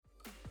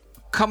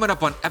Coming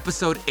up on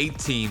episode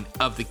 18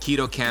 of the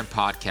Keto Camp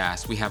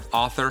podcast, we have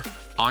author,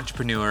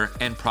 entrepreneur,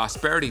 and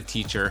prosperity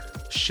teacher,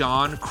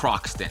 Sean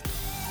Croxton.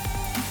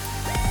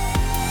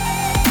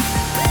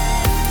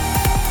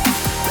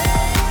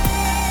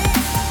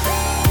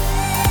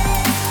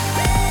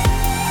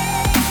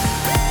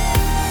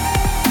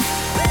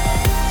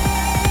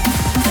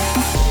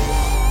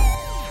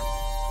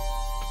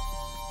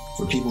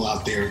 For people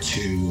out there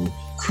to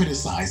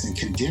criticize and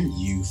condemn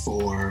you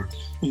for,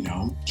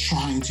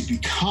 trying to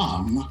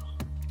become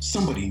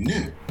somebody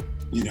new,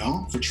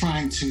 for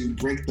trying to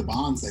break the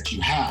bonds that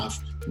you have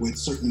with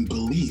certain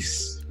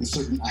beliefs and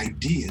certain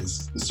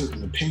ideas and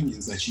certain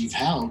opinions that you've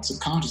held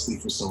subconsciously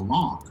for so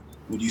long.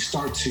 When you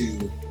start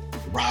to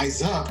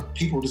rise up,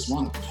 people just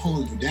want to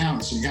pull you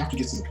down. So you have to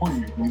get to the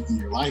point in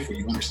your life where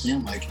you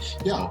understand,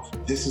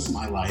 this is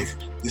my life.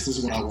 This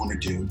is what I want to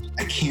do.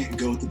 I can't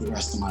go through the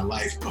rest of my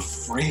life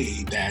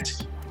afraid that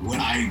when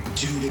I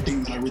do the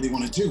thing that I really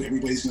want to do,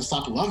 everybody's going to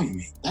stop loving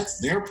me. That's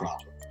their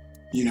problem.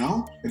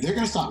 If they're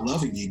going to stop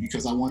loving me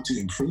because I want to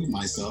improve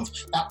myself,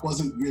 that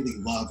wasn't really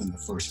love in the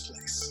first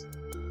place.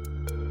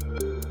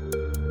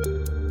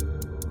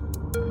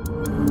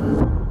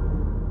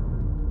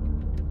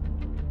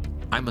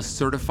 I'm a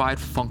certified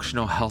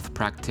functional health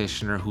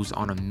practitioner who's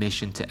on a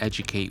mission to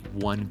educate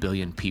 1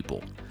 billion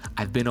people.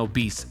 I've been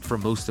obese for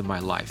most of my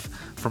life.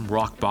 From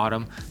rock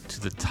bottom to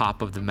the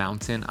top of the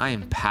mountain, I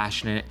am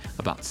passionate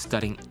about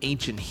studying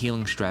ancient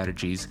healing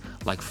strategies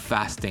like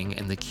fasting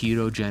and the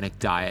ketogenic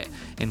diet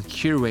and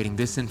curating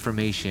this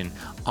information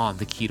on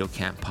the Keto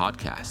Camp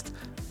podcast.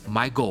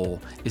 My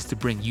goal is to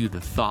bring you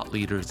the thought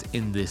leaders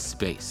in this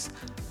space.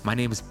 My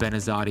name is Ben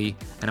Azadi,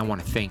 and I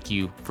want to thank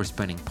you for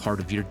spending part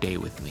of your day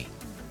with me.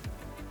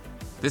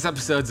 This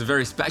episode's a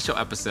very special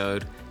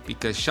episode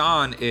because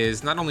Sean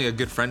is not only a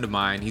good friend of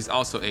mine, he's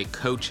also a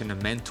coach and a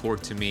mentor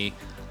to me.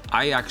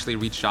 I actually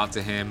reached out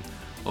to him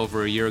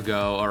over a year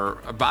ago, or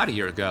about a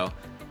year ago,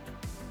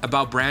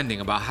 about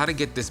branding, about how to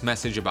get this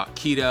message about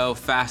keto,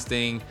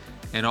 fasting,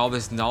 and all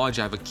this knowledge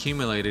I've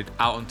accumulated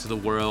out into the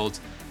world.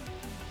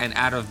 And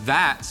out of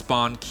that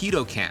spawned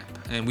Keto Camp.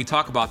 And we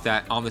talk about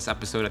that on this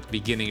episode at the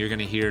beginning. You're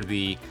gonna hear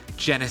the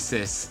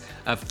genesis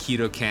of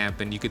Keto Camp,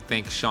 and you could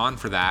thank Sean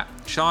for that.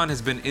 Sean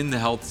has been in the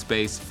health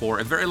space for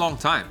a very long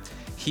time.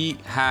 He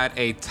had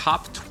a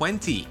top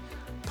 20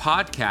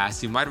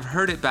 podcast, you might have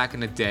heard it back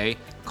in the day,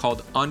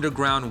 called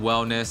Underground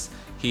Wellness.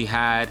 He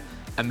had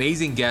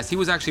amazing guests. He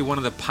was actually one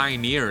of the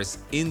pioneers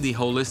in the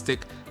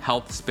holistic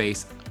health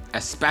space,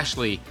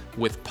 especially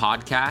with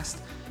podcasts.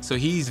 So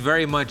he's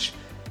very much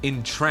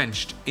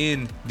entrenched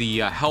in the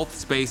health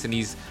space, and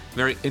he's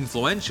very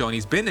influential, and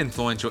he's been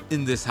influential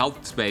in this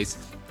health space.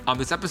 On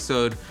this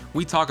episode,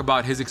 we talk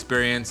about his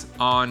experience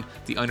on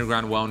the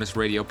Underground Wellness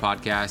Radio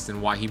podcast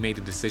and why he made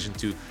the decision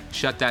to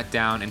shut that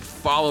down and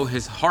follow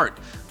his heart,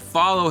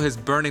 follow his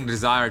burning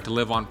desire to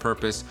live on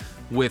purpose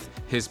with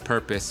his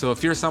purpose. So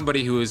if you're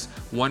somebody who is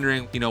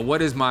wondering,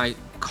 what is my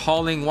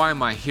calling? Why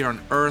am I here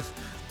on earth?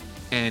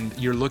 And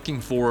you're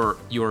looking for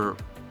your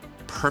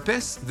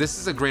purpose, this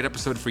is a great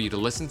episode for you to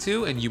listen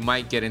to, and you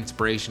might get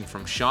inspiration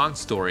from Sean's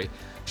story.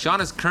 Sean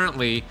is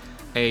currently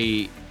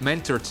a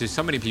mentor to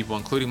so many people,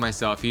 including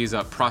myself. He's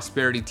a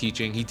prosperity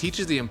teaching. He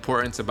teaches the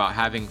importance about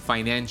having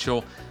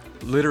financial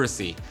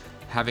literacy,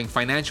 having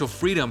financial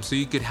freedom so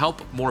you could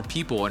help more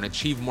people and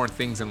achieve more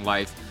things in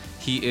life.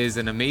 He is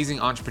an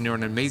amazing entrepreneur,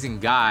 an amazing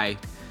guy.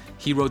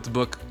 He wrote the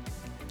book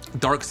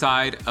Dark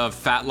Side of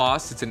Fat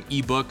Loss. It's an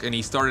ebook, and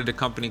he started a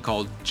company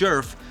called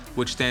JERF,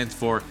 which stands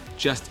for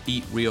Just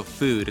Eat Real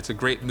Food. It's a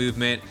great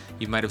movement.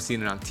 You might have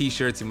seen it on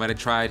t-shirts. You might have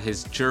tried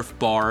his JERF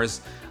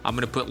bars. I'm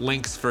gonna put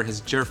links for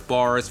his JERF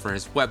bars, for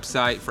his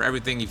website, for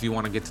everything. If you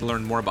wanna get to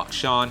learn more about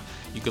Sean,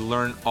 you can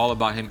learn all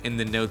about him in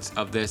the notes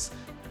of this.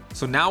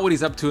 So now what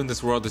he's up to in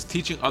this world is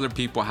teaching other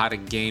people how to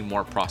gain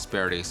more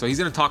prosperity. So he's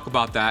gonna talk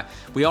about that.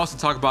 We also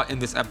talk about in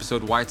this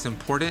episode why it's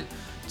important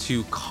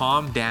to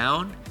calm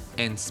down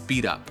and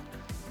speed up,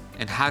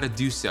 and how to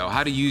do so,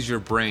 how to use your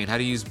brain, how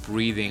to use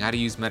breathing, how to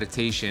use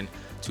meditation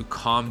to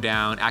calm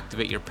down,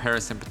 activate your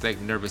parasympathetic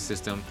nervous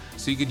system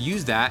so you could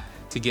use that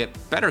to get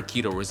better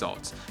keto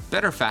results,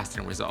 better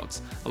fasting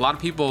results. A lot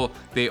of people,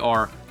 they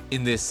are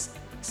in this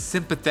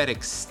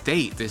sympathetic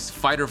state, this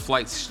fight or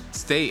flight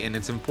state, and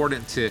it's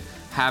important to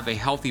have a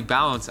healthy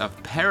balance of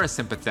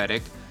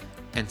parasympathetic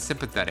and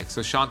sympathetic.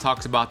 So Sean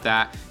talks about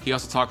that. He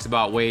also talks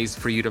about ways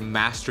for you to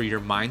master your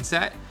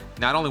mindset,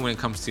 not only when it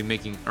comes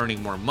to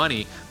earning more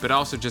money, but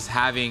also just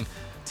having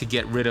to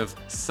get rid of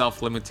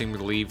self-limiting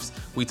beliefs.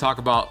 We talk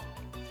about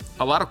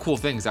a lot of cool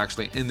things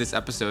actually in this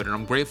episode, and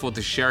I'm grateful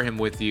to share him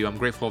with you. I'm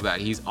grateful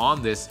that he's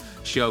on this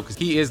show because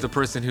he is the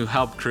person who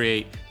helped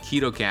create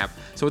Keto Camp.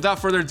 So without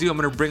further ado, I'm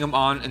going to bring him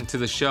on into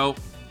the show.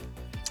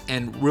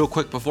 And real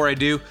quick before I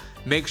do,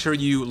 make sure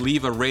you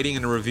leave a rating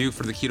and a review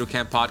for the Keto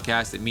Camp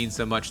podcast. It means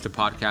so much to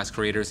podcast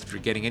creators. If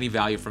you're getting any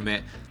value from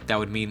it, that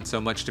would mean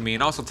so much to me.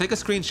 And also take a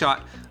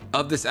screenshot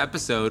of this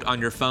episode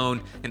on your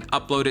phone and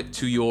upload it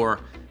to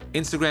your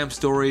Instagram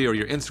story or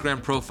your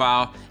Instagram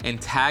profile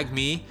and tag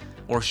me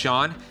or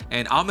Sean,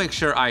 and I'll make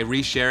sure I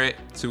reshare it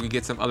so we can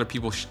get some other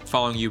people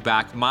following you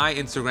back. My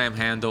Instagram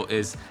handle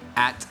is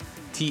at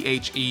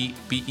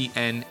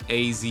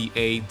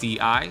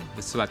TheBenazadi.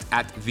 So that's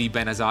at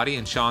TheBenazadi,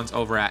 and Sean's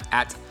over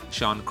at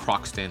Sean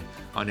Croxton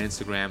on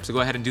Instagram. So go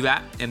ahead and do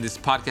that. And this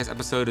podcast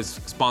episode is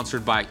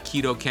sponsored by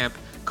Keto Camp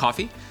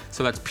Coffee.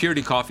 So that's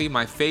Purity Coffee,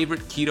 my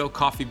favorite keto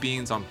coffee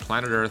beans on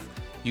planet Earth.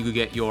 You could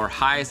get your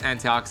highest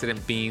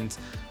antioxidant beans,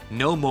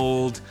 no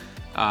mold.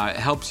 It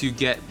helps you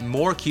get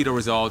more keto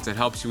results. It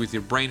helps you with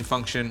your brain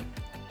function.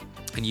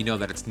 And you know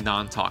that it's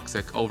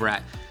non-toxic over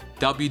at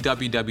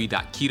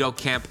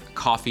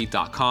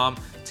www.ketocampcoffee.com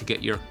to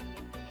get your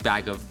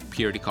bag of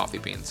Purity coffee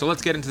beans. So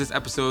let's get into this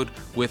episode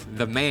with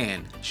the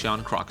man,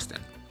 Sean Croxton.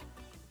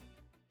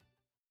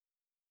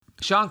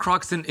 Sean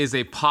Croxton is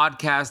a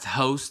podcast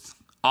host,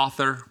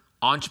 author,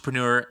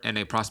 entrepreneur, and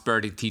a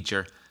prosperity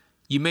teacher.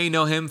 You may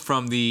know him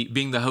from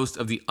being the host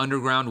of the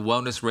Underground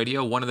Wellness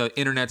Radio, one of the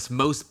internet's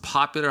most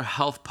popular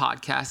health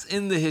podcasts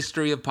in the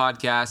history of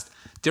podcasts.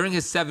 During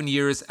his 7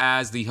 years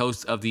as the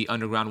host of the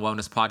Underground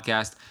Wellness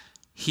Podcast,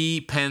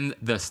 he penned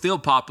the still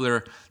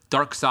popular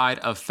Dark Side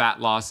of Fat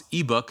Loss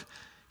ebook.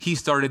 He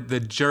started the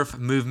JERF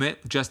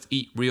movement, Just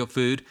Eat Real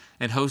Food,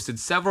 and hosted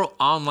several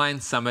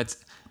online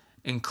summits,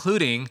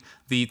 including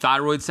the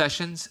thyroid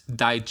sessions,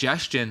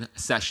 digestion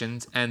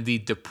sessions, and the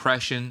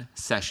depression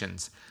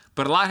sessions.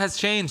 But a lot has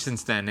changed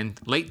since then. In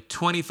late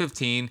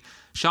 2015,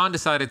 Sean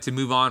decided to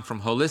move on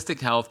from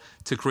holistic health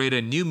to create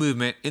a new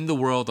movement in the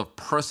world of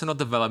personal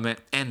development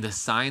and the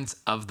science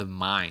of the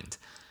mind.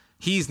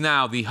 He's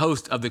now the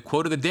host of the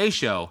Quote of the Day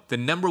Show, the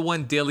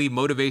 #1 daily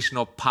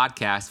motivational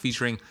podcast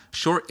featuring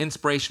short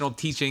inspirational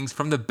teachings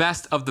from the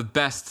best of the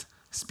best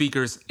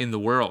speakers in the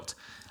world.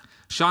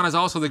 Sean is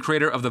also the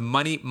creator of the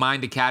Money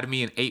Mind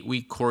Academy, an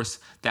 8-week course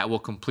that will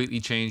completely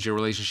change your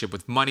relationship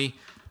with money.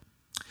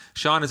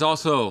 Sean is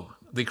also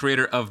the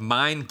creator of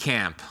Mind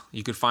Camp.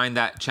 You can find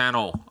that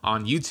channel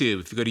on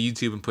YouTube. If you go to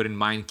YouTube and put in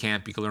Mind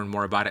Camp, you can learn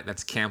more about it.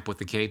 That's camp with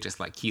a K, just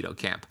like Keto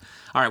Camp.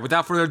 All right,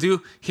 without further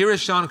ado, here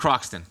is Sean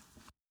Croxton.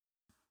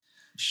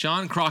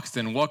 Sean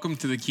Croxton, welcome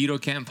to the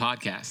Keto Camp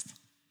podcast.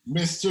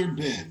 Mr.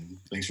 Ben,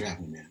 thanks for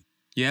having me, man.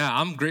 Yeah,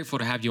 I'm grateful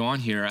to have you on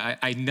here.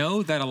 I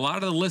know that a lot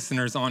of the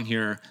listeners on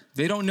here,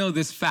 they don't know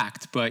this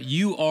fact, but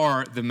you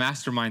are the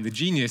mastermind, the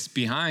genius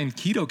behind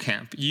Keto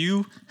Camp.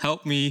 You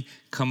helped me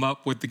come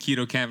up with the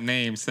Keto Camp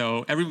name.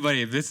 So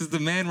everybody, this is the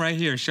man right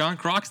here, Sean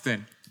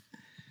Croxton.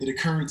 It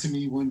occurred to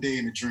me one day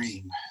in a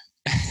dream.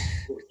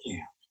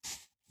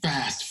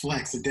 Fast,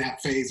 flex,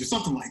 adapt, phase, or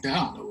something like that.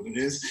 I don't know what it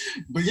is.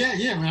 But yeah,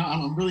 man,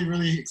 I'm really,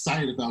 really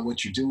excited about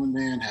what you're doing,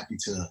 man. Happy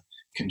to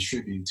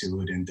contribute to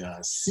it and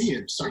see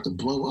it start to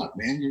blow up,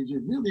 man.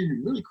 You're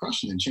really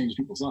crushing it and changing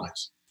people's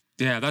lives.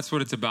 Yeah, that's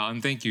what it's about.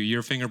 And thank you.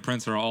 Your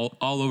fingerprints are all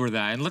over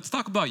that. And let's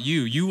talk about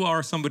you. You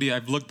are somebody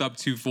I've looked up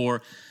to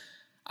for,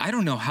 I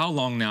don't know how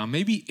long now,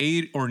 maybe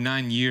 8 or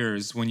 9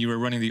 years when you were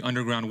running the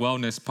Underground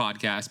Wellness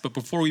podcast. But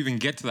before we even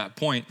get to that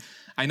point,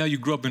 I know you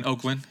grew up in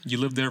Oakland. You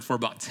lived there for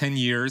about 10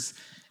 years.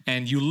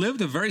 And you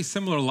lived a very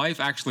similar life,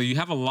 actually. You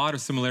have a lot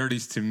of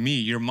similarities to me.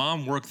 Your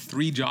mom worked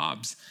 3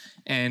 jobs.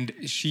 And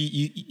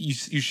you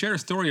share a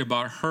story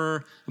about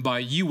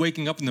you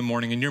waking up in the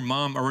morning and your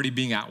mom already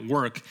being at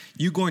work,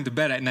 you going to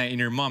bed at night and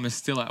your mom is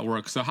still at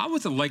work. So how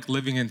was it like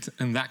living in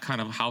that kind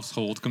of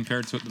household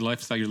compared to the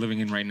lifestyle you're living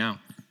in right now?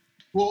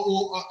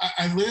 Well,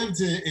 I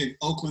lived in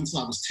Oakland till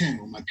I was 10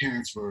 when my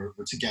parents were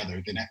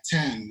together. Then at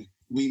 10,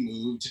 we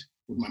moved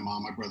with my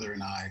mom, my brother,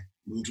 and I.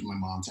 Moved with my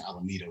mom to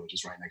Alameda, which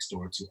is right next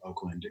door to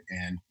Oakland,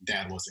 and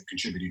dad wasn't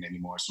contributing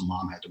anymore. So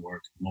mom had to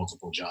work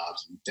multiple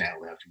jobs and dad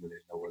left. He really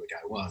didn't know where the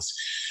guy was.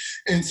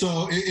 And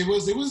so it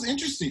was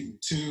interesting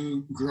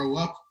to grow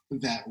up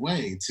that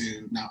way,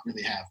 to not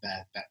really have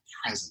that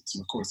presence.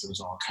 And of course, there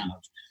was all kind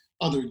of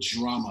other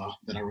drama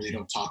that I really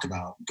don't talk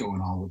about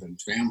going on within the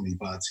family.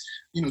 But,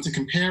 to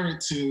compare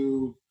it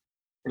to,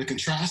 or to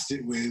contrast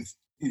it with,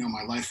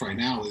 my life right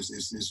now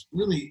is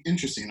really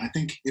interesting. I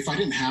think if I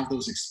didn't have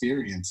those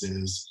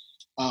experiences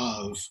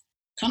of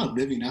kind of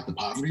living at the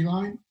poverty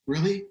line,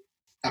 really,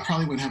 I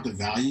probably wouldn't have the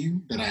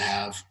value that I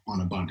have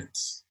on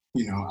abundance.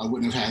 I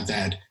wouldn't have had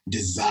that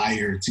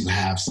desire to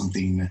have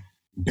something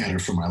better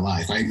for my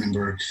life. I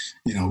remember,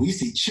 we used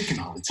to eat chicken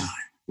all the time.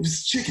 It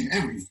was chicken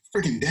every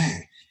freaking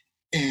day.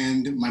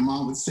 And my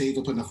mom would save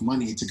up enough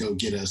money to go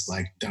get us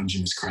like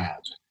Dungeness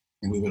crab.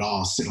 And we would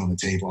all sit on the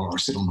table or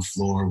sit on the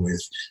floor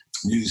with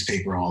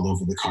newspaper all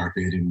over the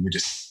carpet. And we would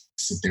just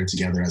sit there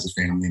together as a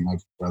family, my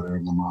brother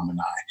and my mom and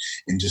I,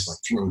 and just like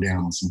throw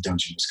down on some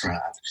Dungeness crab.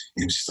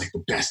 And it was just like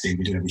the best day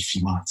we do every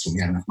few months when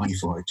we had enough money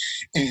for it.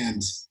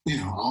 And,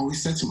 I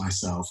always said to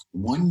myself,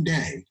 one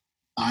day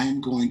I am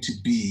going to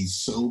be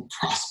so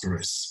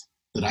prosperous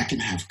that I can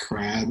have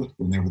crab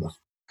whenever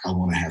I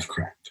want to have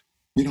crab.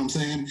 You know what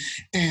I'm saying?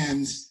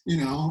 And,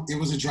 it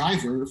was a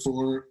driver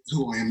for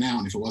who I am now.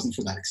 And if it wasn't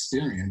for that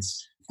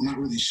experience, I'm not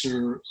really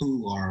sure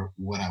who or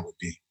what I would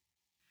be.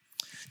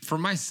 For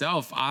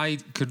myself, I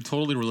could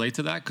totally relate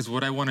to that because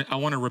I want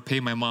to repay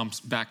my mom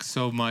back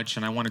so much,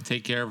 and I want to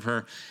take care of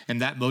her,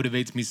 and that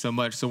motivates me so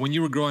much. So when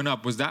you were growing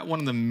up, was that one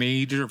of the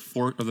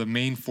the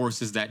main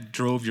forces that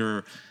drove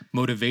your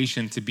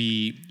motivation to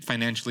be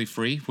financially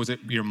free? Was it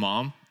your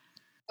mom?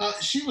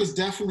 She was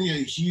definitely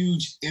a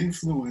huge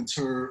influence.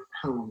 Her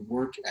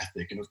work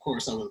ethic, and of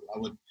course, I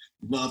would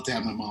love to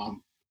have my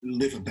mom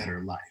live a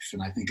better life,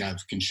 and I think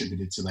I've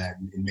contributed to that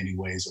in many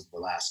ways over the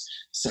last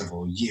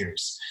several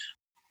years.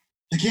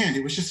 Again,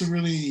 it was just a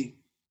really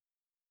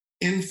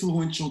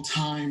influential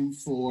time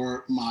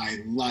for my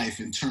life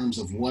in terms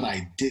of what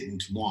I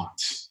didn't want.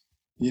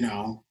 You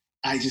know,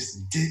 I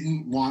just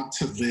didn't want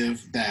to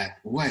live that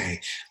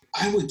way.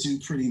 I would do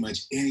pretty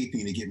much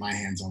anything to get my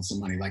hands on some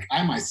money. Like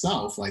I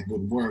myself, like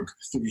would work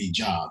 3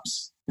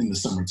 jobs in the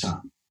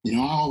summertime. You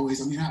know,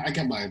 I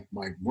got my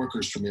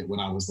workers permit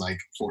when I was like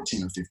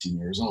 14 or 15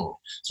 years old,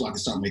 so I could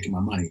start making my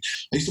money.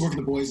 I used to work at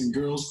the Boys and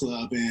Girls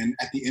Club, and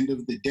at the end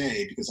of the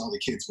day, because all the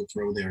kids would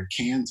throw their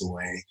cans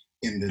away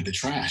in the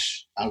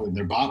trash,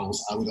 their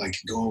bottles, I would like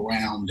go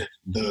around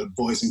the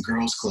Boys and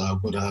Girls Club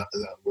with a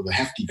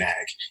hefty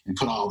bag and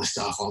put all the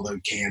stuff, all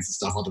the cans and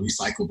stuff, all the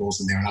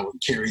recyclables in there, and I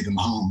would carry them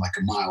home like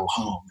a mile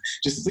home.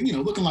 Just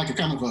looking like a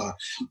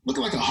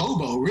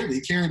hobo,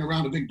 really, carrying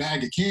around a big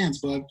bag of cans.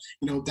 But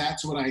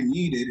that's what I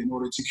needed in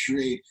order to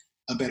create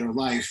a better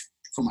life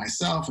for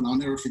myself. And I'll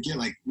never forget,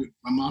 like my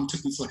mom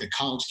took me to like a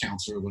college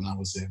counselor when I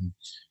was in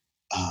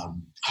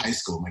high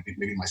school,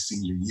 maybe my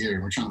senior year.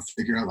 And we're trying to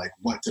figure out like,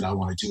 what did I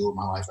want to do with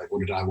my life? Like, what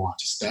did I want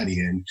to study?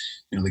 And,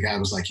 the guy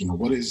was like,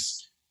 what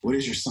is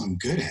your son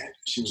good at?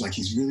 She was like,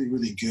 he's really,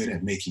 really good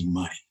at making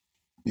money,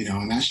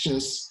 and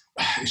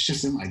it's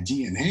just in my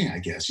DNA, I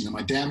guess.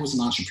 My dad was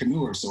an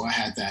entrepreneur, so I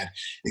had that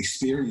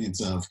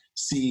experience of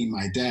seeing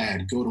my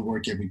dad go to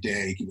work every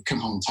day. He would come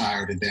home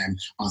tired, and then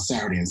on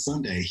Saturday and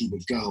Sunday, he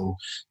would go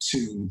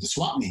to the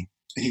swap meet.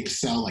 And he would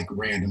sell like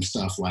random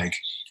stuff like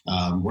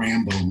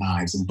Rambo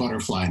knives and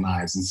butterfly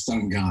knives and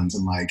stun guns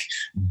and like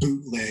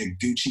bootleg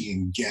Gucci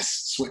and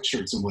Guess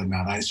sweatshirts and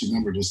whatnot. I just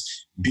remember just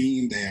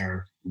being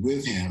there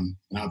with him,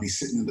 and I'd be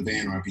sitting in the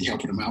van or I'd be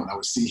helping him out, and I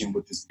would see him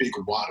with this big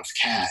wad of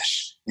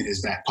cash in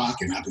his back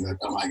pocket. And I'd be like,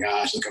 oh my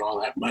gosh, look at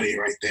all that money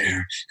right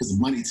there. Because the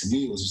money to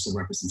me was just a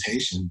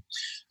representation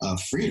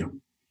of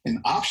freedom and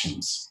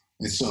options.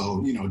 And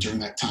so,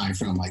 during that time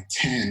from like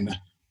 10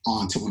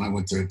 on to when I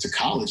went to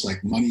college,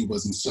 like money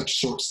was in such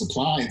short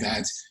supply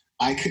that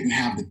I couldn't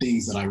have the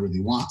things that I really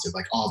wanted.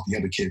 Like all of the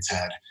other kids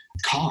had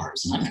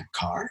cars, and I didn't have a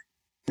car.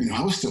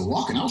 I was still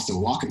walking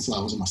until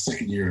I was in my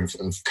second year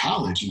of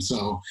college. And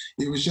so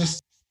it was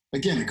just,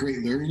 again, a great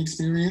learning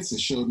experience.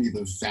 It showed me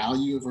the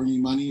value of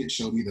earning money. It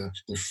showed me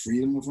the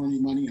freedom of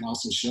earning money, and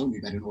also showed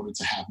me that in order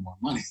to have more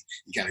money,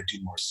 you got to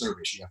do more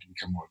service. You have to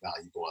become more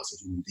valuable as a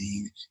human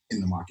being in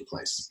the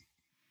marketplace.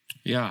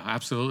 Yeah,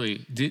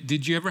 absolutely.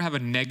 Did you ever have a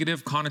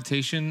negative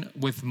connotation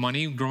with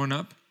money growing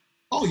up?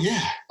 Oh,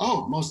 yeah.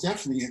 Oh, most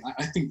definitely. And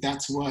I think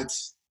that's what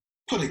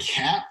put a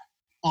cap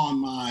on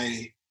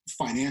my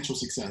financial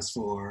success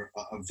for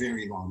a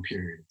very long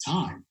period of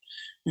time.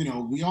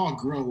 We all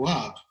grow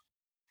up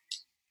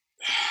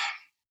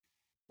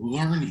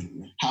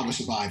learning how to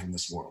survive in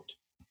this world,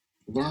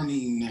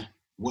 learning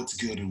what's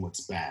good and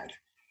what's bad.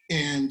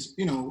 And,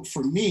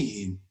 for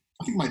me,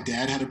 I think my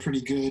dad had a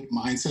pretty good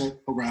mindset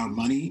around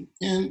money.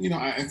 And,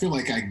 I feel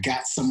like I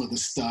got some of the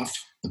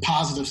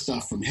positive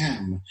stuff from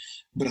him.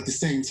 But at the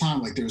same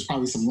time, like there was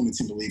probably some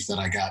limiting beliefs that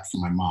I got from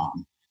my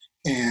mom.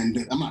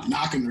 And I'm not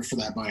knocking her for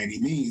that by any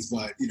means,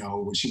 but,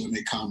 when she would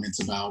make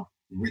comments about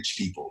rich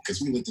people, because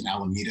we lived in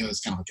Alameda,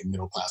 it's kind of like a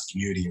middle-class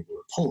community, and we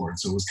were poor. And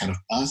so it was kind of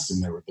us,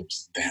 and there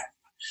was them.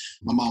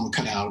 My mom would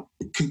cut out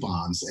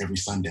coupons every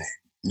Sunday.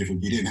 And if we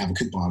didn't have a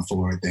coupon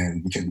for it,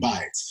 then we couldn't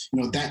buy it.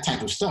 That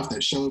type of stuff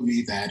that showed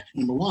me that,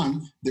 number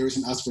one, there is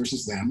an us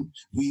versus them.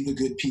 We the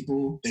good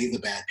people, they the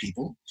bad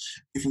people.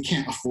 If we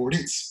can't afford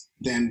it,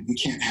 then we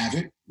can't have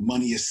it.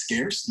 Money is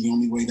scarce. The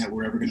only way that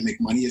we're ever going to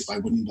make money is by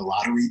winning the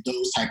lottery.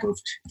 Those type of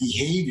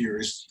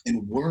behaviors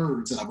and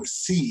words that I would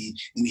see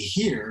and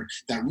hear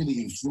that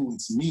really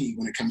influenced me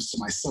when it comes to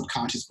my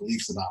subconscious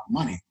beliefs about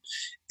money.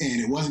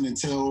 And it wasn't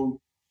until,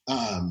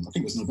 I think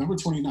it was November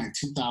 29,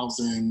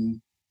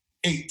 2009,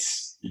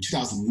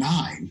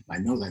 I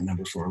know that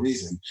number for a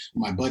reason.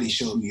 My buddy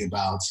showed me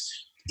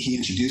he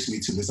introduced me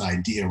to this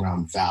idea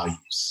around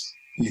values.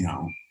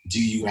 Do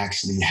you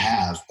actually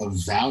have a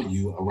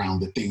value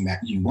around the thing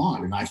that you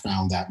want? And I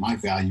found that my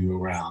value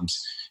around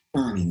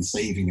earning,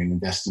 saving, and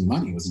investing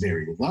money was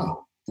very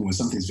low. And when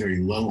something's very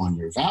low on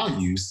your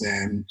values,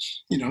 then,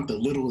 the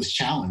littlest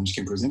challenge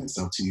can present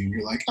itself to you. And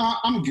you're like,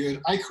 I'm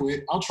good. I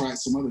quit. I'll try it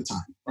some other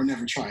time or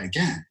never try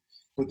again.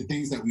 But the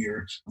things that we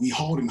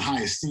hold in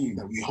high esteem,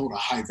 that we hold a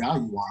high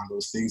value on,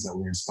 those things that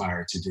we're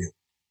inspired to do.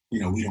 We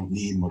don't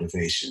need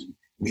motivation.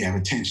 We have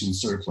attention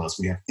surplus.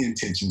 We have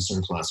intention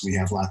surplus. We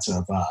have lots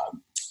of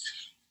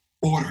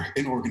order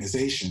and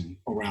organization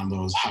around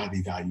those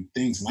highly valued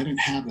things. And I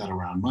didn't have that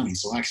around money.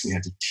 So I actually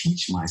had to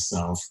teach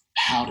myself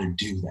how to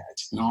do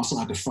that. And I also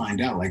had to find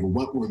out, like,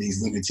 what were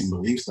these limiting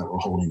beliefs that were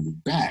holding me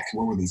back?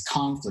 What were these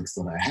conflicts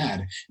that I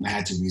had? And I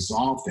had to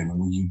resolve them. And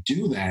when you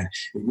do that,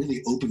 it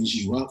really opens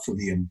you up for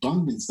the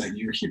abundance that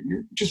you're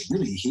just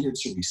really here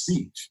to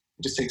receive.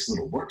 It just takes a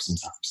little work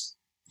sometimes.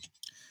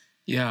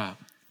 Yeah.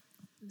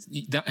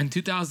 In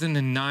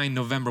 2009,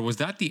 November, was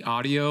that the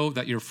audio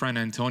that your friend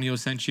Antonio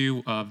sent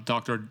you of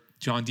Dr.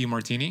 John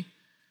DeMartini?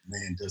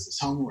 Man does his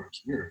homework.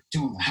 You're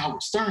doing the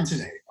Howard Stern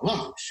today. I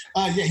love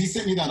it. Yeah, he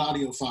sent me that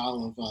audio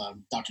file of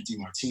Dr.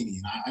 DeMartini,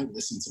 and I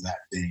listened to that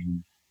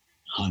thing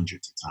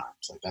hundreds of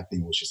times. Like, that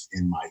thing was just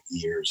in my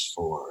ears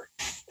for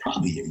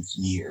probably a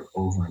year,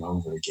 over and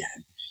over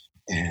again.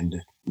 And,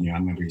 I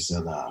remember he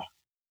said, the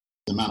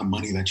amount of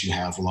money that you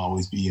have will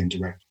always be in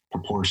direct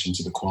proportion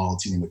to the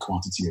quality and the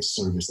quantity of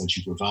service that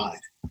you provide.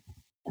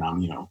 And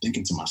I'm,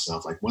 thinking to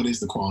myself, like, what is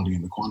the quality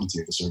and the quantity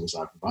of the service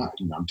I provide?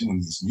 I'm doing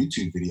these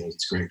YouTube videos.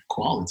 It's great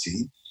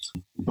quality,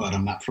 but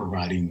I'm not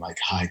providing like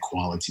high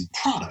quality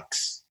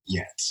products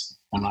yet.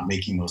 I'm not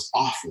making those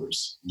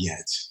offers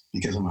yet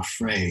because I'm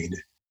afraid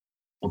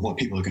of what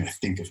people are going to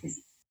think of me.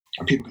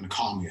 Are people going to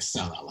call me a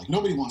sellout? Like,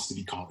 nobody wants to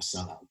be called a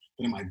sellout.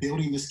 But am I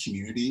building this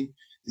community,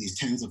 these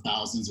tens of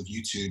thousands of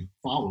YouTube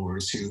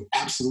followers who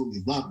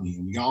absolutely love me,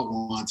 and we all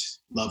want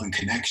love and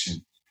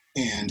connection?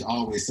 And I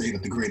always say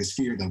that the greatest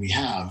fear that we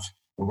have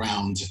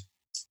around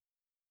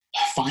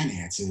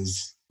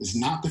finances is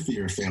not the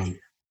fear of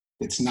failure.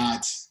 It's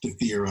not the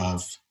fear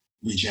of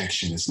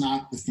rejection. It's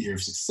not the fear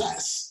of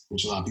success,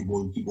 which a lot of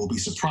people will be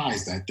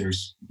surprised that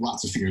there's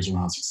lots of fears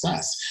around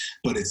success,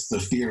 but it's the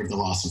fear of the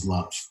loss of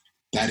love.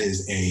 That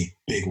is a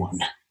big one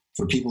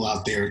for people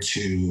out there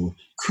to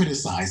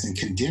criticize and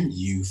condemn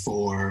you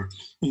for,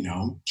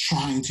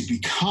 trying to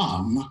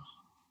become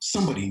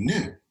somebody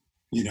new.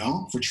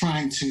 For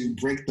trying to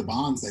break the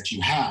bonds that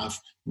you have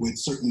with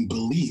certain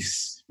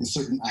beliefs and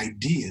certain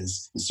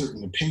ideas and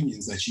certain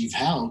opinions that you've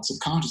held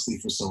subconsciously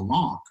for so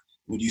long.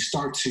 When you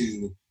start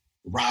to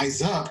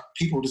rise up,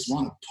 people just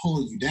want to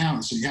pull you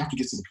down. So you have to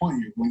get to the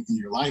point in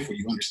your life where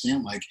you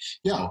understand, like,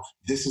 yo,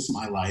 this is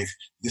my life.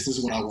 This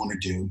is what I want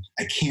to do.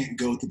 I can't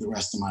go through the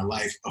rest of my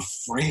life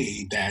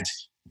afraid that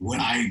when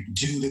I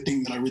do the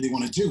thing that I really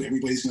want to do,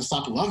 everybody's going to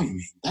stop loving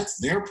me. That's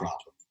their problem.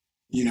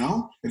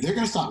 If they're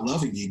going to stop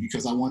loving me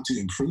because I want to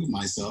improve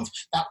myself,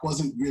 that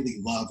wasn't really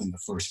love in the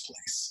first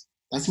place.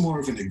 That's more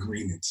of an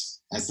agreement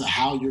as to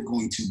how you're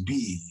going to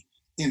be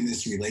in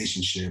this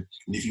relationship.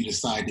 And if you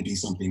decide to be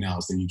something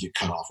else, then you get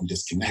cut off and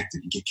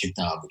disconnected. You get kicked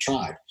out of the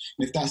tribe.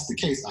 And if that's the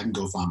case, I can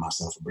go find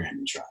myself a brand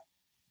new tribe.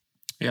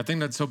 Yeah, I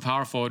think that's so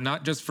powerful,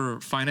 not just for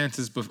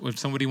finances, but if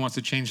somebody wants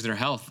to change their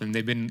health and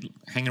they've been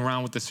hanging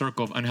around with the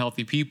circle of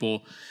unhealthy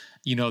people,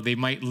 they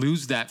might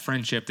lose that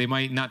friendship. They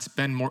might not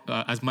spend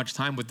as much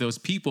time with those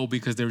people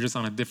because they're just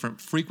on a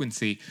different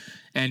frequency.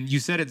 And you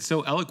said it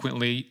so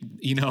eloquently,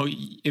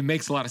 it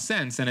makes a lot of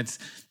sense. And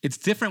it's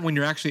different when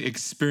you're actually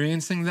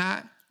experiencing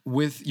that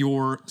with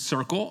your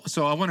circle.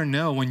 So I want to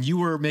know, when you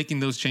were making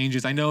those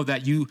changes, I know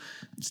that you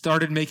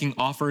started making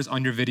offers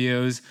on your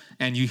videos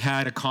and you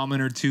had a comment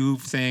or two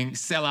saying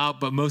sell out,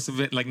 but most of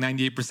it, like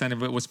 98%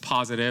 of it, was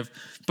positive.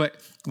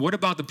 But what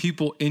about the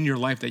people in your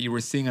life that you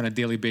were seeing on a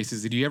daily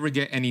basis? Did you ever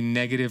get any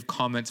negative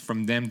comments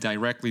from them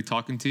directly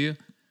talking to you?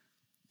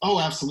 Oh,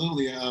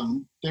 absolutely.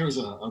 There was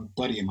a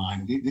buddy of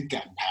mine, we've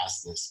gotten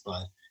past this,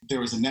 but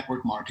there was a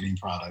network marketing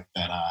product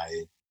that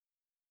it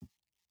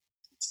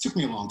took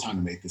me a long time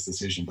to make this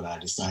decision, but I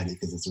decided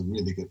because it's a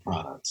really good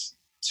product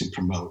to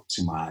promote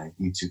to my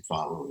YouTube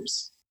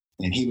followers.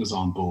 And he was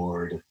on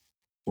board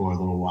for a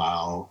little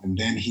while, and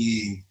then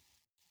he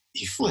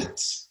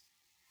flipped.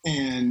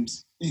 And,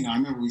 I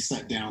remember we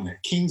sat down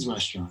at King's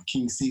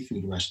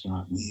Seafood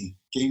Restaurant, and he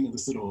gave me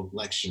this little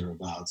lecture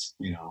about,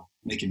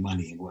 making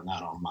money and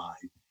whatnot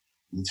online.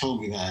 And he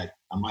told me that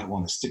I might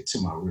want to stick to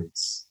my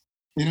roots.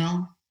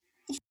 What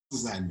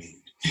does that mean?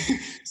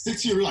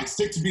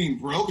 stick to being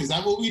broke? Is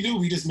that what we do?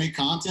 We just make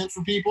content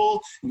for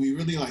people and we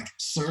really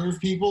serve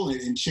people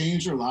and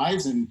change their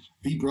lives and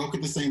be broke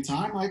at the same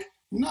time?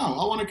 No,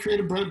 I want to create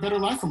a better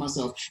life for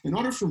myself. In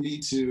order for me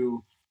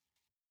to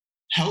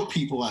help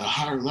people at a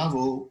higher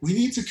level, we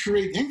need to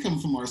create income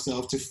from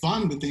ourselves to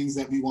fund the things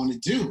that we want to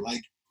do.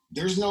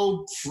 There's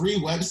no free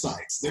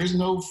websites. There's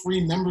no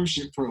free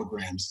membership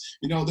programs.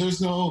 There's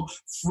no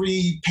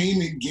free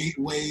payment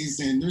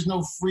gateways, and there's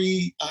no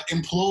free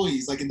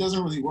employees. It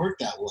doesn't really work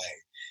that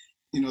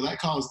way. That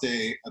caused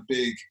a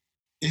big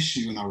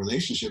issue in our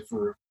relationship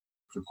for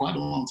quite a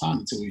long time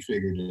until we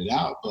figured it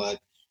out. But,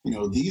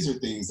 these are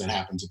things that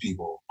happen to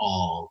people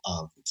all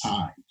of the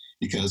time,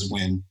 because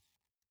when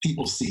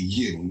people see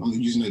you,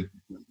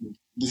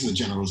 this is a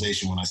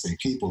generalization when I say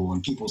people,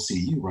 when people see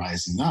you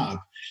rising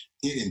up,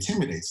 it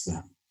intimidates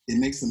them. It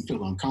makes them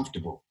feel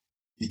uncomfortable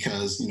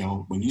because,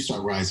 when you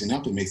start rising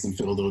up, it makes them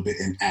feel a little bit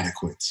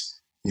inadequate.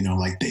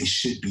 like they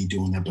should be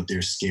doing that, but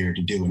they're scared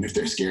to do it. And if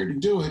they're scared to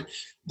do it,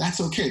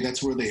 that's okay.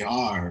 That's where they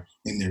are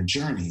in their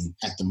journey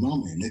at the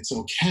moment. It's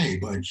okay,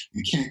 but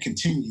you can't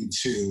continue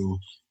to,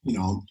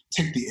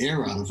 take the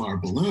air out of our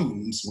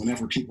balloons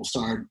whenever people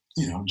start,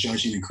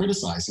 judging and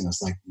criticizing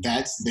us. Like,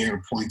 that's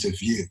their point of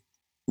view.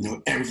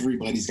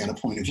 Everybody's got a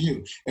point of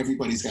view.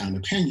 Everybody's got an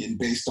opinion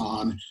based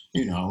on,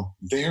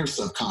 their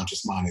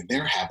subconscious mind and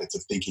their habits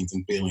of thinking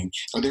and feeling,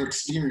 or their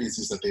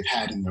experiences that they've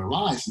had in their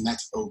lives. And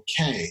that's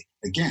okay.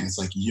 Again, it's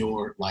like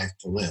your life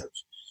to live.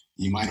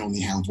 You might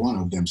only have one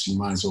of them, so you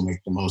might as well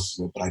make the most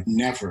of it. But I've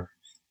never,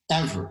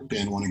 ever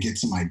want to get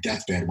to my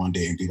deathbed one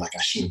day and be like,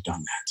 I should have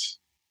done that.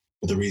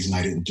 But the reason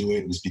I didn't do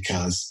it was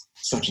because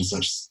such and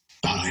such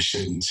thought I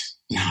shouldn't.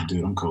 Nah,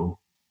 dude, I'm cool.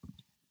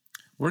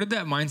 Where did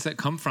that mindset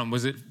come from?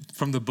 Was it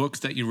from the books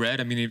that you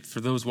read? I mean, for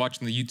those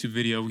watching the YouTube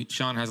video,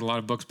 Sean has a lot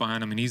of books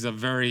behind him, and he's a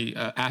very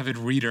avid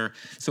reader.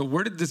 So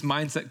where did this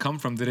mindset come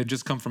from? Did it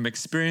just come from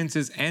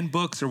experiences and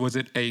books, or was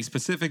it a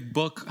specific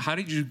book? How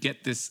did you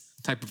get this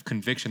type of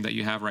conviction that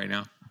you have right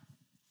now?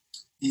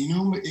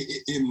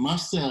 It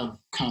must have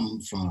come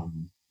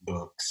from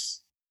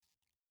books.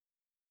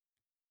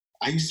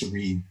 I used to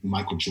read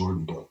Michael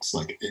Jordan books.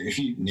 Like, if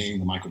you name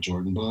the Michael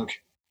Jordan book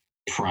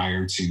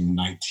prior to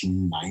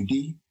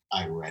 1990,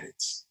 I read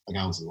it.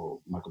 Like, I was a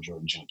little Michael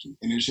Jordan junkie.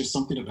 And there's just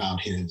something about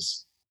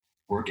his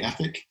work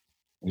ethic.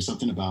 There's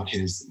something about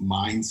his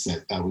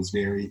mindset that was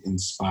very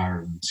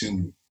inspiring to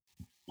me.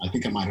 I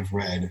think I might have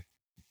read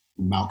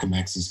Malcolm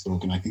X's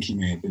book, and I think he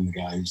may have been the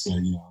guy who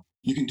said,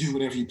 you can do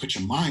whatever you put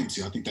your mind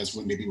to. I think that's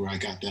maybe where I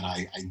got that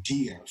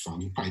idea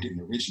from. He probably didn't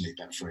originate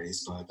that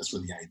phrase, but that's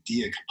where the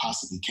idea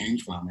possibly came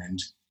from.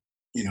 And,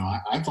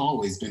 I've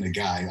always been a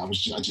guy. I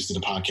just did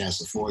a podcast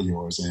before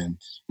yours, and,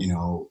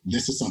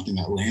 this is something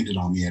that landed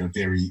on me at a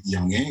very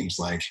young age.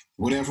 Like,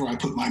 whatever I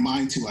put my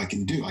mind to, I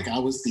can do. Like, I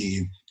was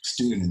the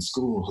student in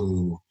school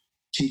who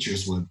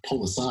teachers would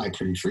pull aside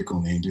pretty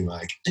frequently and be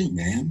like, hey,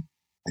 man,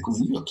 like,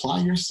 when you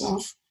apply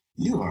yourself,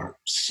 you are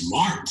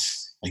smart.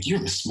 Like, you're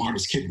the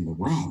smartest kid in the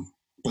room.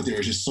 But there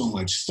was just so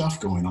much stuff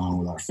going on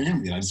with our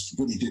family that I just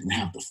really didn't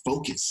have the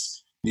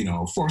focus.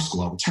 For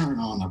school, I would turn it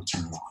on, I would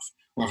turn it off.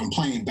 Or if I'm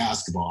playing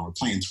basketball or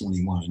playing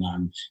 21 and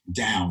I'm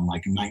down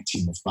like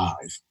 19-5,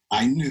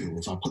 I knew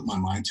if I put my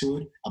mind to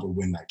it, I would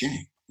win that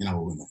game. And I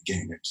would win that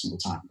game every single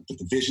time. I put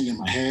the vision in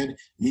my head,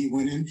 me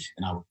winning,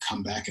 and I would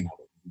come back and I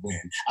would win.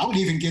 I would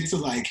even get to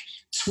like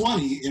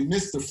 20 and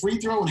miss the free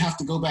throw and have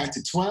to go back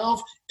to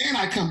 12, and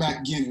I come back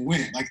again and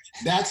win. Like,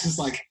 that's just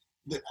like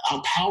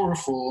how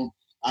powerful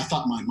I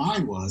thought my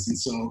mind was. And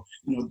so,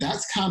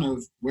 that's kind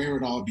of where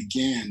it all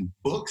began,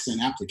 books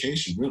and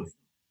application, really.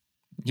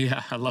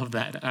 Yeah, I love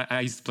that. I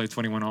used to play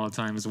 21 all the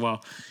time as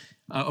well.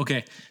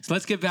 Okay, so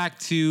let's get back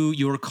to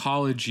your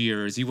college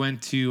years. You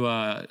went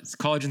to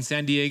college in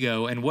San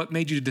Diego, and what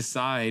made you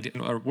decide,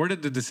 or where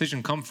did the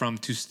decision come from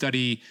to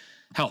study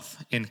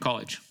health in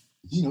college?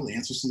 Do you know the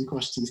answers to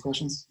these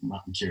questions?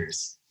 I'm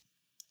curious.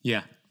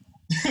 Yeah.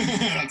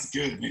 That's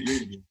good, man.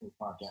 You're a good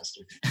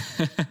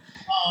podcaster.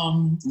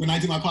 When I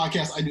do my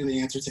podcast, I knew the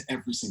answer to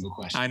every single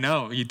question. I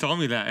know. You told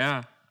me that,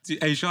 yeah.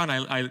 Hey, Sean,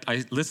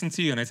 I listen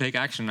to you and I take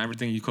action on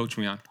everything you coach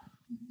me on.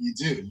 You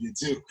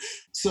do.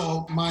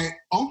 So my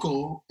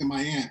uncle and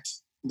my aunt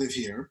lived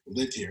here.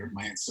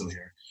 My aunt's still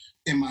here.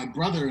 And my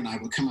brother and I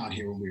would come out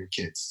here when we were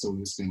kids. So we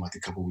would spend like a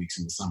couple weeks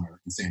in the summer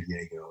in San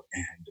Diego.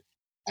 And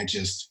I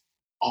just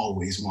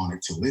always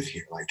wanted to live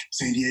here. Like,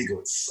 San Diego,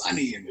 it's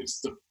sunny and there's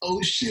the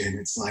ocean.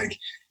 It's like,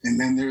 and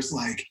then there's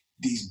like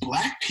these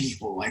Black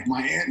people, like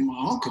my aunt and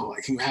my uncle,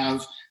 like, who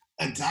have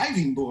a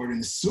diving board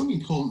and a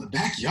swimming pool in the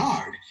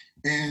backyard.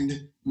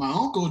 And my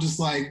uncle just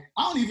like,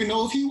 I don't even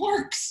know if he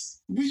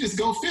works. We just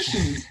go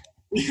fishing.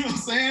 You know what I'm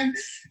saying?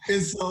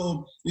 And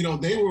so,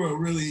 they were a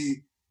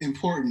really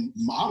important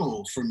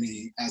model for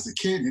me as a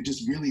kid. And it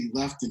just really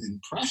left an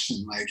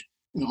impression. Like,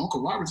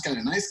 Uncle Robert's got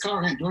a nice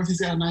car. Aunt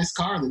Dorothy's got a nice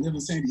car. They live in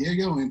San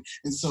Diego.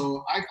 And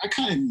so I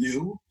kind of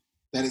knew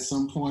that at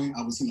some point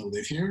I was going to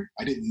live here.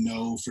 I didn't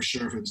know for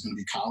sure if it was going to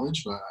be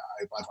college, but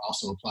I've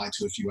also applied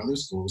to a few other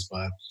schools.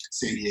 But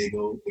San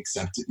Diego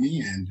accepted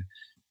me, and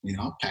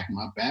packed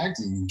my bags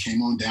and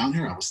came on down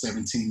here. I was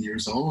 17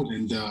 years old,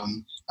 and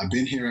I've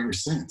been here ever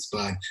since.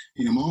 But,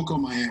 my uncle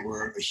and my aunt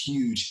were a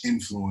huge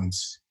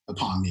influence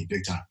upon me,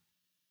 big time.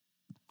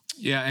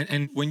 Yeah,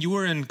 and when you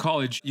were in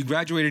college, you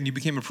graduated and you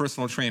became a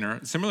personal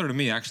trainer. Similar to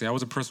me, actually. I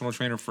was a personal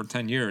trainer for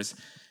 10 years.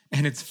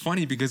 And it's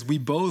funny because we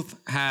both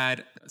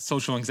had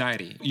social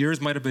anxiety.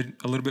 Yours might have been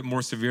a little bit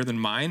more severe than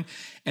mine.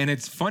 And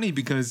it's funny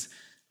because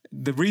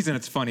the reason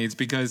it's funny is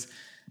because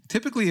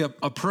typically a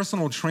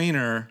personal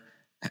trainer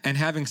and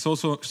having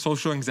social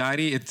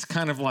anxiety, it's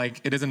kind of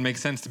like, it doesn't make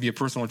sense to be a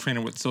personal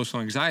trainer with social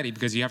anxiety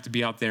because you have to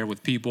be out there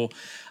with people.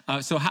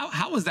 So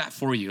how was that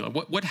for you?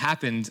 What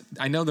happened?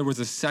 I know there was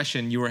a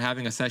session, you were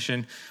having a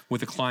session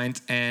with a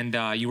client, and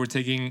you were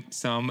taking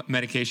some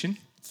medication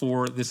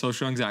for the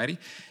social anxiety,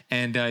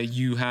 and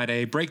you had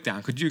a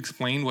breakdown. Could you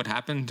explain what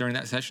happened during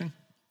that session?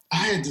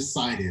 I had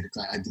decided,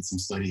 I did some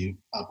study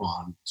up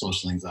on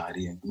social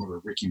anxiety, and I remember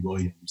Ricky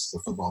Williams,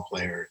 the football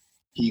player,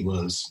 he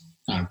was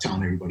kind of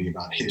telling everybody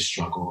about his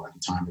struggle at the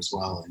time as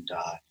well. And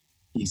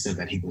he said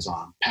that he was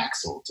on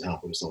Paxil to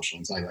help with his social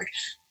anxiety. Like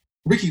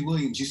Ricky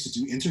Williams used to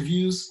do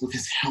interviews with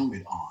his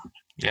helmet on.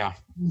 Yeah. You know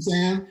what I'm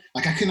saying?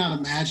 Like, I could not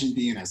imagine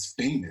being as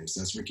famous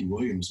as Ricky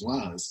Williams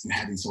was and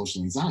having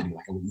social anxiety.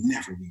 Like, I would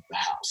never leave the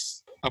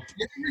house.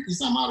 Yeah, Ricky,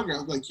 some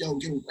autograph. Like, yo,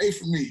 get away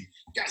from me.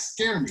 You guys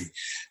scare me.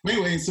 But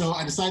anyway, so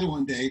I decided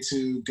one day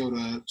to go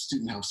to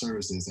student health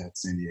services at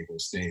San Diego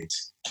State.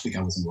 I think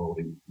I was enrolled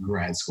in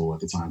grad school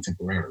at the time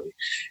temporarily,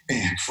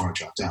 and before I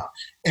dropped out.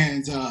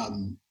 And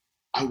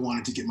I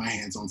wanted to get my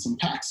hands on some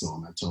Paxil,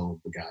 and I told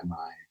the guy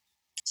my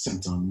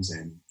symptoms,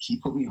 and he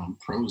put me on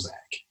Prozac.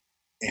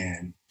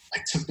 And I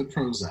took the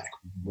Prozac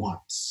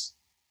once,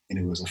 and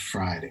it was a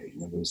Friday.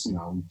 And it was,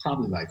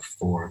 probably like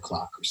 4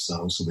 o'clock or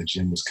so. So the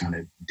gym was kind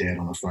of dead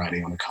on a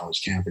Friday on a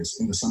college campus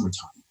in the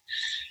summertime.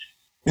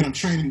 And I'm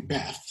training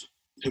Beth,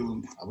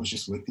 who I was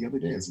just with the other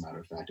day, as a matter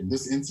of fact. And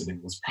this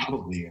incident was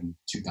probably in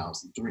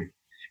 2003.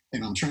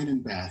 And I'm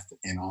training Beth,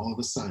 and all of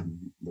a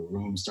sudden, the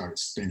room started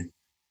spinning.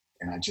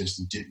 And I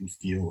just didn't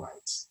feel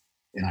right.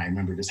 And I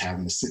remember just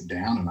having to sit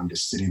down, and I'm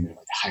just sitting there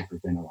like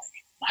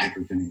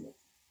hyperventilating.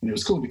 And it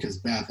was cool because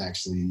Beth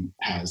actually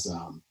has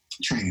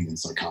training in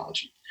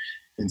psychology.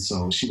 And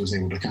so she was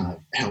able to kind of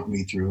help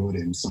me through it.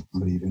 And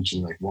somebody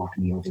eventually like walked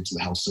me over to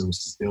the health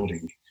services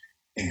building.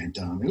 And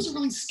it was a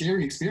really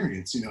scary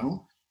experience,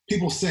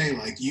 People say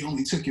like, you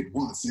only took it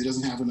once. It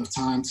doesn't have enough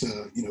time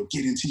to,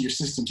 get into your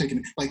system, taking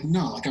it. Like,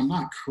 no, like I'm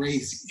not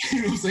crazy. You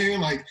know what I'm saying?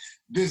 Like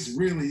this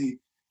really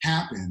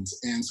happens.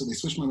 And so they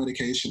switched my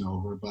medication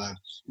over. But,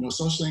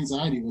 social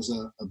anxiety was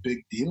a big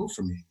deal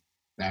for me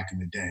back in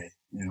the day.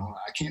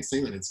 I can't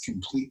say that it's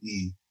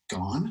completely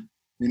gone,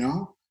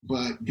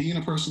 but being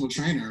a personal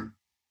trainer,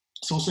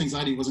 social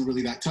anxiety wasn't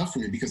really that tough for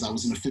me because I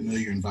was in a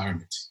familiar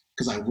environment.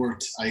 Because I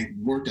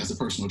worked as a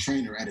personal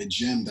trainer at a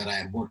gym that I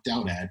had worked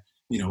out at,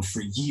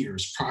 for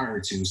years prior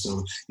to.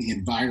 So the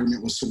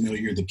environment was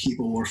familiar, the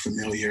people were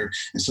familiar.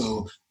 And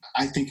so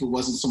I think it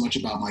wasn't so much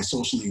about my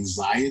social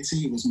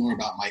anxiety, it was more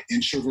about my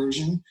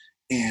introversion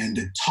and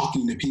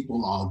talking to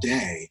people all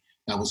day.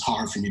 That was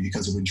hard for me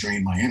because it would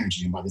drain my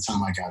energy. And by the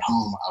time I got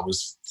home, I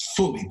was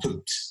fully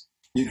pooped.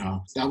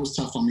 That was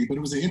tough on me, but it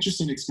was an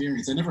interesting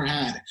experience. I never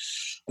had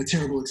a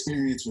terrible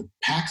experience with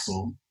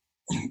Paxil,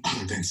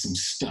 other than some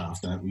stuff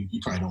that you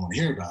probably don't want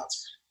to hear about.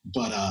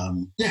 But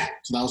so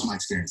that was my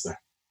experience there.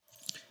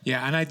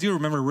 Yeah, and I do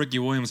remember Ricky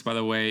Williams, by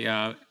the way,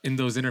 in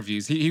those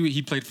interviews.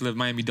 He played for the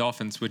Miami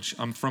Dolphins, which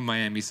I'm from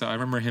Miami, so I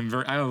remember him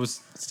I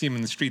always see him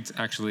in the streets,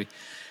 actually,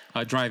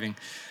 driving.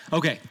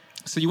 Okay.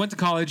 So you went to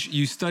college,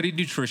 you studied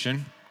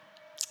nutrition,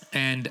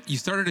 and you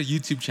started a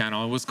YouTube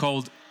channel.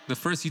 The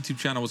first YouTube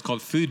channel was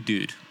called Food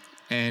Dude.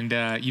 And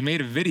you made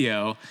a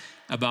video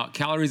about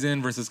calories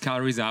in versus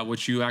calories out,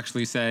 which you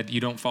actually said you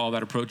don't follow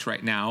that approach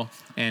right now.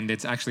 And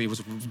it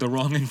was the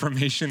wrong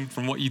information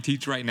from what you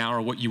teach right now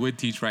or what you would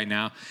teach right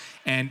now.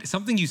 And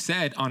something you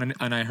said and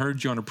I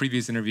heard you on a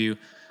previous interview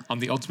on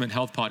the Ultimate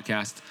Health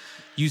podcast,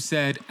 you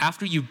said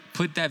after you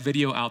put that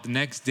video out the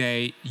next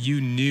day, you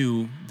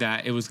knew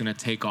that it was going to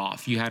take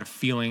off. You had a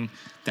feeling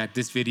that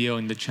this video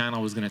and the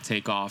channel was going to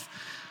take off.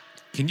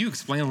 Can you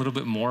explain a little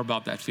bit more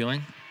about that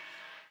feeling?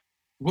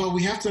 Well,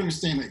 we have to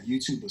understand that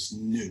YouTube was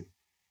new.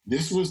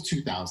 This was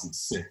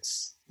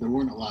 2006. There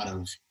weren't a lot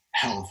of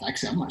health.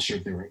 Actually, I'm not sure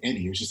if there were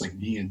any. It was just like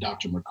me and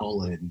Dr.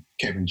 Mercola and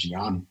Kevin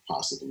Gianni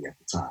possibly at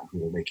the time who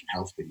were making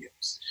health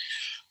videos.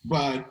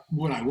 But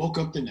when I woke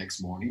up the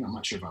next morning, I'm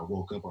not sure if I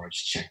woke up or I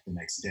just checked the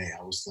next day,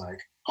 I was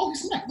like, holy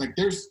snap, like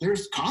there's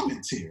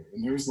comments here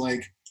and there's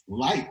like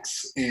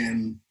likes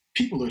and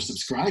people are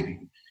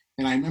subscribing.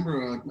 And I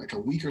remember like a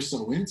week or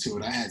so into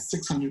it, I had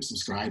 600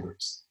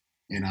 subscribers.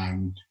 And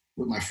I'm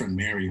with my friend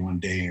Mary one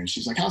day and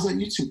she's like, how's that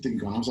YouTube thing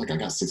going? I was like, I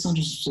got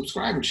 600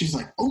 subscribers. She's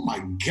like, oh my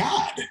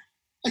God,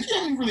 like you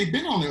haven't really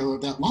been on there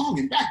that long.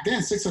 And back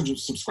then 600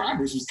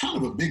 subscribers was kind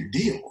of a big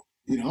deal,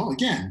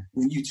 again,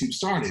 when YouTube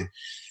started.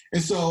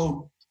 And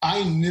so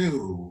I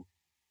knew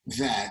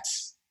that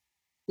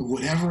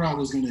whatever I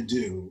was going to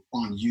do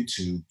on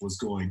YouTube was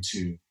going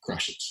to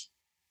crush it.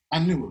 I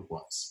knew it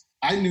was.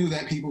 I knew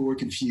that people were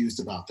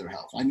confused about their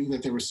health. I knew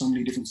that there were so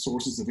many different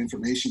sources of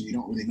information. You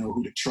don't really know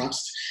who to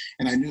trust.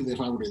 And I knew that if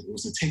I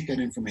was to take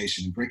that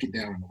information and break it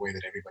down in a way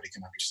that everybody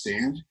can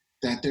understand,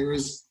 that there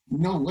is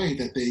no way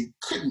that they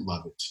couldn't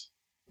love it,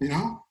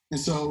 And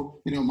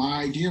so,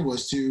 my idea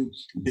was to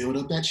build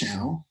up that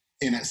channel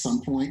and at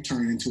some point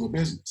turn it into a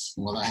business.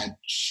 While I had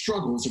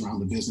struggles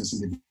around the business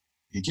in the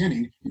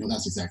beginning,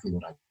 that's exactly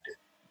what I did.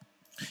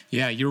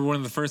 Yeah, you were one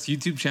of the first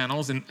YouTube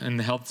channels in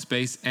the health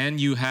space, and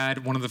you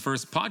had one of the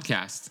first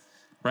podcasts,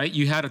 right?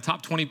 You had a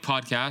top 20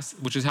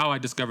 podcast, which is how I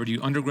discovered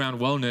you,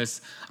 Underground Wellness.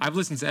 I've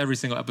listened to every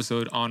single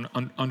episode on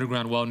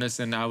Underground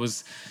Wellness, and I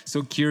was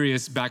so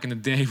curious back in the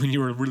day when you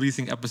were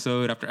releasing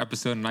episode after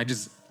episode, and I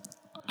just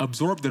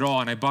absorbed it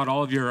all, and I bought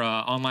all of your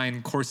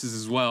online courses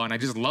as well, and I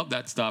just love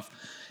that stuff.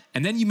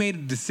 And then you made a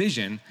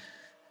decision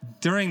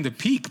during the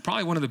peak,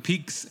 probably one of the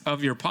peaks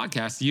of your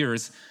podcast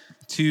years,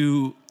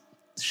 to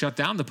shut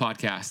down the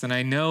podcast. And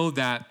I know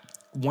that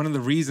one of the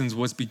reasons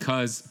was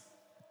because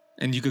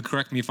and you could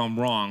correct me if I'm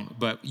wrong,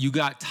 but you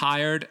got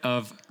tired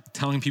of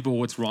telling people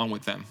what's wrong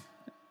with them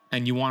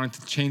and you wanted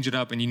to change it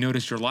up and you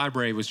noticed your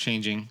library was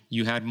changing.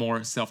 You had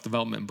more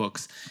self-development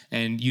books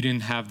and you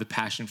didn't have the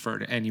passion for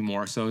it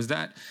anymore. So is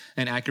that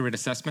an accurate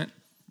assessment?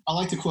 I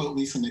like to quote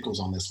Lisa Nichols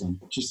on this one.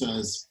 She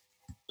says,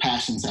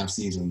 passions have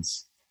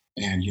seasons.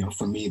 And,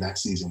 for me, that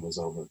season was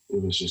over.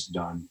 It was just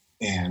done.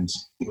 And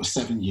it was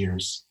 7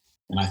 years.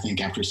 And I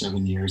think after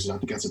 7 years, I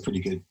think that's a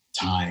pretty good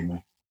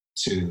time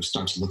to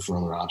start to look for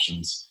other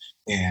options.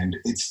 And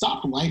it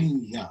stopped lighting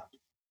me up.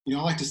 I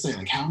like to say,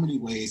 like, how many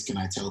ways can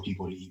I tell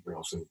people to eat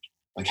real food?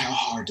 Like, how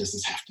hard does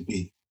this have to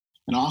be?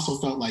 And I also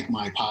felt like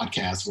my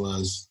podcast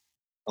was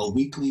a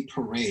weekly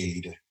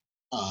parade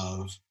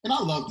of, and I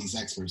love these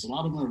experts. A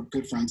lot of them are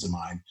good friends of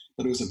mine,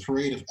 but it was a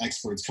parade of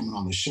experts coming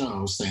on the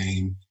show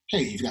saying,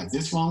 hey, you've got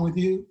this wrong with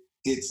you.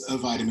 It's a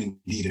vitamin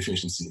D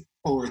deficiency,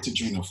 or it's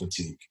adrenal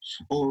fatigue,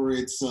 or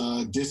it's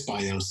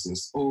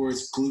dysbiosis, or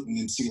it's gluten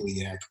and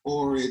celiac,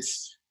 or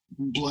it's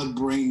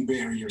blood-brain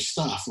barrier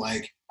stuff.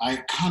 Like,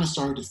 I kind of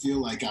started to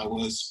feel like I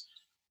was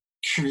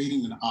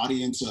creating an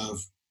audience of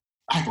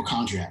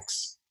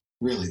hypochondriacs,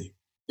 really,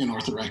 and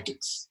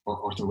orthorectics, or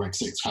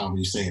orthorexics, however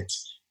you say it.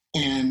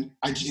 And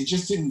it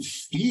just didn't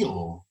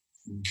feel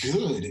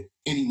good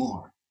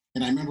anymore.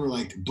 And I remember,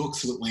 like,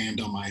 books would land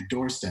on my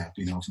doorstep,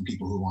 from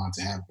people who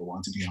wanted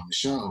to be on the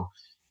show.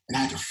 And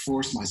I had to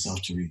force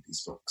myself to read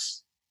these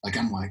books. Like,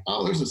 I'm like,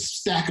 oh, there's a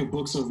stack of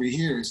books over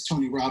here. It's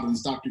Tony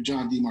Robbins, Dr.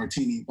 John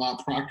DeMartini,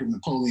 Bob Proctor,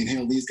 Napoleon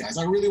Hill, these guys.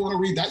 I really want to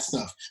read that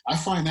stuff. I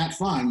find that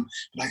fun,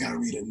 but I got to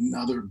read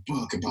another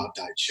book about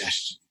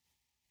digestion.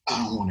 I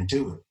don't want to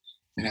do it.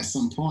 And at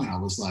some point I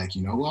was like,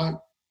 you know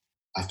what?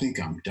 I think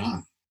I'm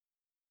done.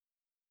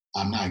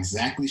 I'm not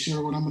exactly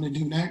sure what I'm going to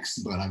do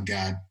next, but I've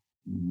got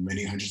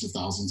many hundreds of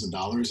thousands of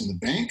dollars in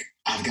the bank.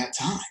 I've got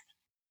time,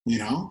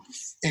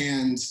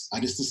 and I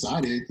just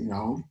decided,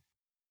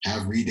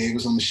 have Reed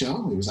Davis on the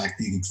show. It was like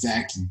the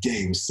exact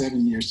day. It was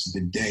 7 years to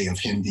the day of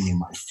him being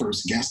my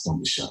first guest on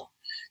the show.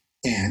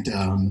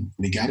 And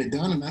we got it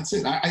done, and that's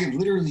it. I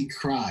literally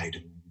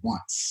cried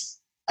once.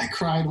 I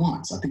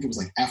think it was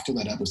like after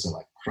that episode,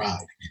 I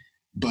cried.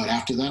 But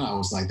after that, I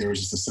was like, there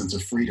was just a sense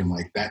of freedom.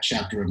 Like, that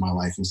chapter of my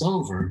life is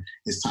over.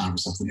 It's time for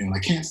something new. And I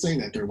can't say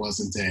that there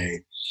wasn't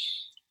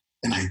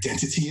an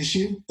identity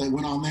issue that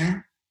went on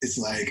there. It's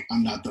like,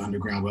 I'm not the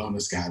underground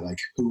wellness guy. Like,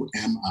 who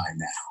am I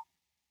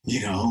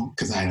now?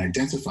 Because I had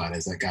identified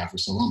as that guy for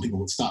so long. People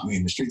would stop me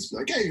in the streets, be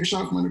like, hey, you're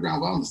Sean from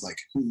Underground Wellness. Like,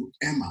 who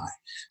am I?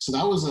 So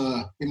that was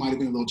it might have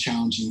been a little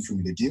challenging for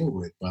me to deal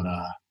with, but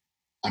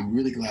I'm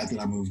really glad that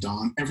I moved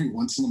on. Every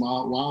once in a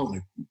while, in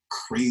a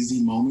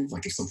crazy moment,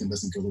 like if something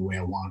doesn't go the way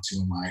I want to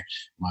in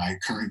my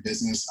current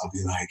business, I'll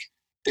be like,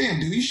 damn,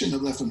 dude, you shouldn't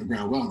have left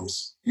Underground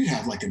Wellness. You'd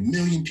have like 1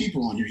 million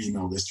people on your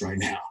email list right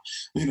now.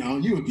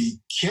 You would be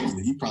killing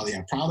it. You probably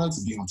have products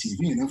and be on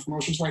TV and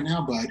infomercials right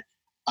now, but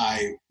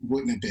I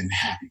wouldn't have been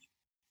happy,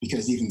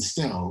 because even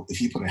still, if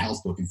you put a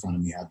health book in front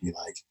of me, I'd be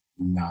like,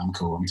 nah, I'm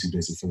cool. I'm too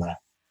busy for that.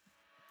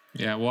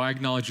 Yeah, well, I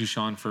acknowledge you,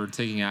 Sean, for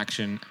taking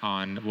action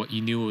on what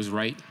you knew was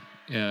right.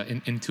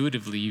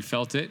 Intuitively, you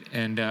felt it.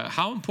 And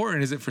how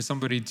important is it for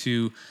somebody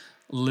to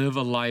live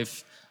a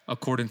life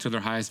according to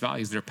their highest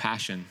values, their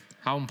passion?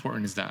 How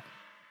important is that?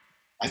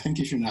 I think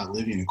if you're not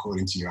living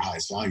according to your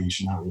highest values,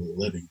 you're not really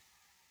living.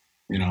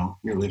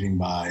 You're living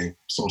by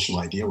social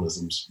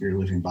idealisms. You're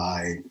living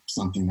by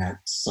something that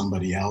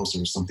somebody else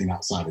or something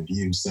outside of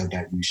you said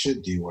that you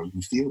should do, or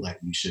you feel that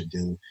you should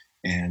do.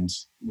 And,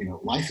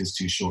 life is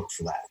too short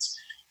for that.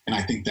 And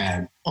I think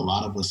that a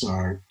lot of us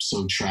are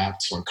so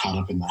trapped or caught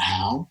up in the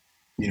how.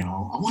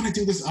 I want to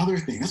do this other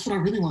thing. That's what I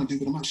really want to do,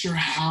 but I'm not sure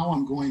how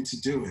I'm going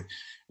to do it.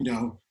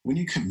 When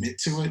you commit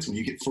to it, when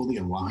you get fully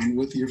aligned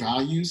with your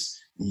values,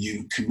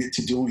 you commit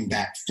to doing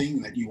that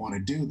thing that you want to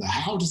do, the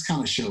how just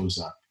kind of shows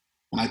up.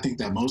 And I think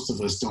that most of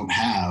us don't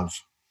have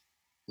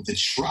the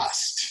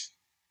trust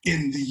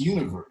in the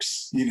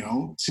universe,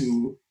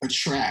 to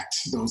attract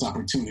those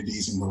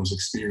opportunities and those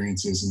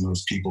experiences and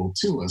those people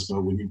to us.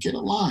 But when you get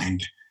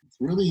aligned,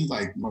 really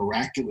like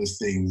miraculous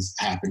things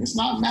happen. It's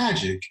not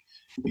magic,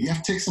 but you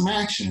have to take some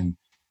action,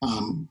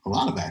 a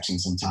lot of action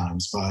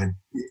sometimes, but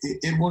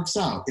it works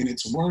out, and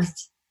it's worth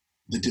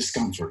the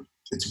discomfort.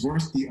 It's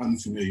worth the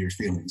unfamiliar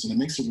feelings, and it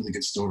makes a really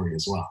good story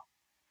as well.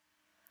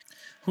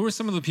 Who are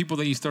some of the people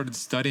that you started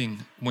studying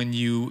when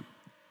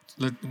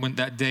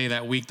that day,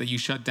 that week that you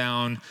shut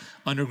down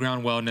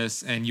Underground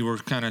Wellness and you were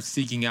kind of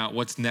seeking out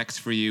what's next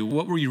for you?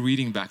 What were you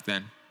reading back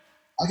then?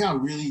 I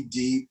got really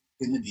deep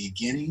in the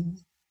beginning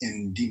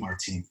in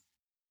DeMartini,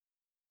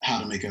 how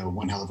to make a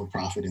one hell of a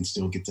profit and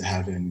still get to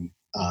heaven,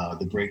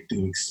 the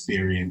breakthrough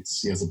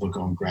experience. He has a book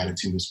on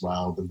gratitude as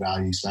well, the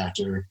values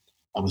factor.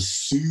 I was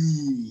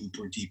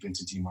super deep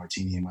into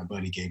DeMartini, and my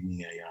buddy gave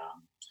me a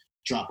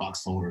Dropbox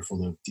folder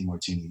full of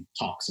DeMartini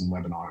talks and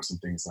webinars and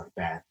things like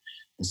that.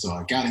 And so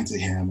I got into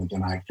him, and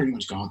then I've pretty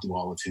much gone through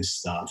all of his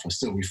stuff. I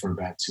still refer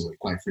back to it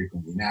quite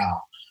frequently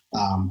now.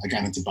 I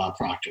got into Bob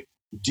Proctor,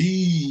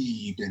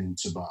 deep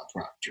into Bob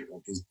Proctor,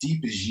 like as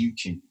deep as you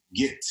can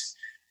get.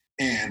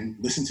 and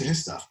listened to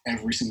his stuff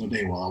every single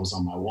day while I was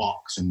on my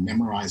walks and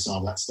memorized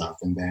all that stuff.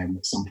 And then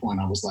at some point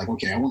I was like,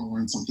 okay, I want to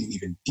learn something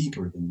even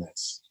deeper than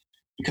this.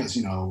 Because,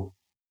 you know,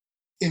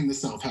 in the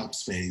self-help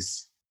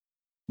space,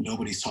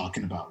 nobody's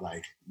talking about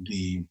like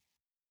the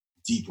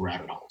deep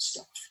rabbit hole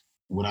stuff.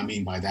 What I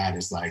mean by that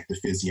is like the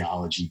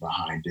physiology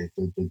behind it,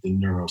 the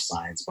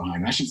neuroscience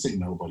behind it. I should say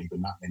nobody, but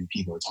not many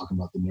people are talking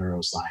about the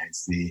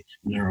neuroscience, the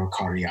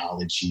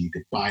neurocardiology,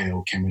 the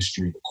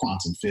biochemistry, the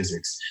quantum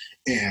physics.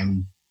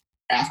 And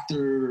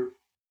after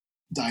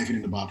diving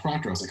into Bob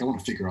Proctor, I was like, I want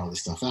to figure all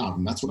this stuff out.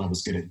 And that's what I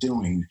was good at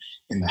doing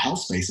in the health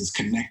space, is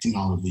connecting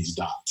all of these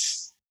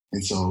dots.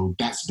 And so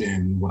that's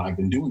been what I've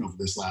been doing over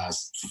this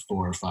last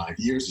 4 or 5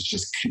 years. It's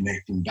just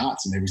connecting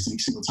dots. And every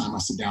single time I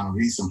sit down and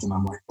read something,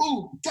 I'm like,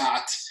 oh,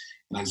 dot.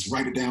 And I just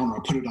write it down or I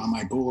put it on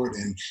my board.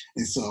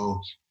 And so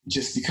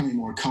just becoming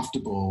more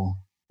comfortable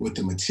with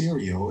the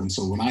material. And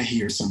so when I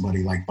hear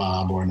somebody like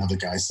Bob or another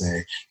guy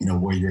say, you know,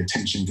 where your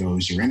attention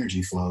goes, your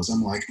energy flows,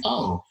 I'm like,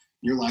 oh,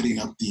 you're lighting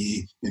up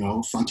the, you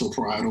know, frontal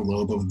parietal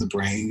lobe of the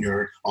brain.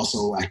 You're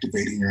also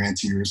activating your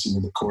anterior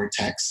the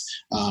cortex.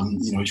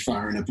 You know, you're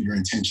firing up your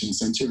intention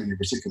center and your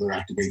particular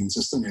activating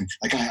system. And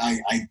like,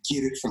 I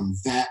get it from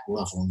that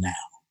level now.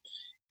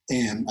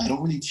 And I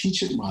don't really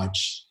teach it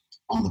much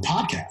on the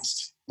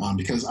podcast.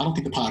 Because I don't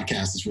think the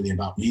podcast is really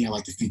about me. I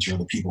like to feature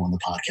other people on the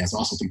podcast. I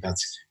also think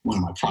that's one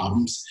of my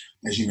problems.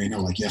 As you may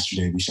know, like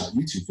yesterday, we shot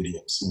YouTube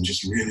videos. And it was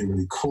just really,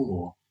 really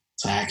cool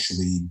to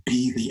actually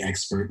be the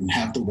expert and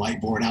have the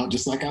whiteboard out,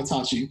 just like I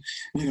taught you,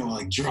 you know,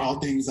 like draw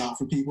things out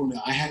for people. And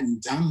I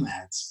hadn't done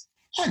that.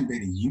 I hadn't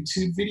made a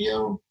YouTube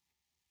video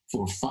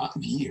for 5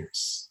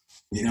 years,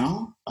 you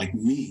know, like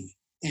me.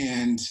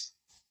 And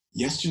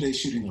yesterday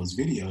shooting those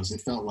videos, it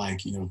felt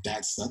like, you know,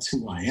 that's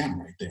who I am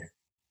right there.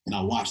 And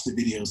I watched the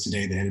videos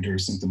today, the editor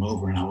sent them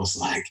over, and I was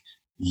like,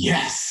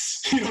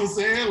 yes, you know what I'm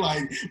saying?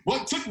 Like,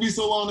 what took me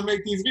so long to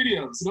make these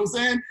videos? You know what I'm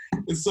saying?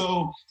 And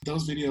so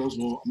those videos, I'm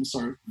going to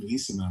start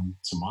releasing them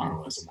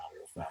tomorrow, as a matter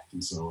of fact.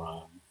 And so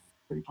I'm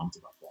pretty pumped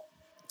about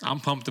that. I'm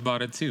pumped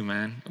about it too,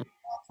 man.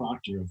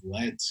 Proctor have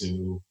led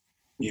to,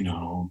 you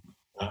know,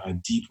 a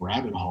deep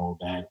rabbit hole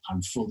that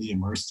I'm fully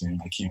immersed in.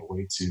 I can't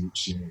wait to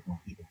share it with more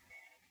people.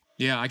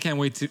 Yeah, I can't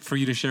wait for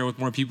you to share with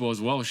more people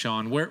as well,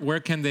 Sean. Where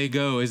can they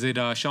go? Is it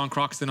Sean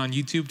Croxton on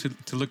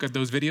YouTube to look at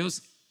those videos?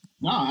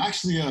 No, I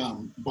actually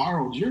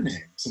borrowed your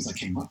name since I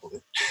came up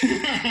with it.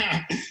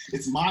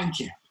 It's Mind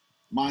Camp.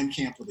 Mind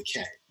Camp with a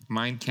K.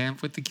 Mind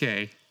Camp with the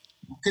K.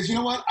 Because you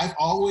know what? I've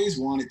always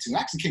wanted to.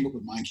 I actually came up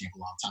with Mind Camp a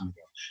long time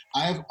ago.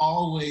 I've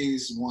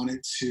always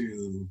wanted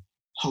to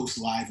host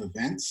live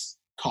events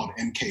called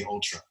MK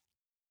Ultra.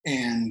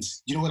 And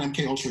you know what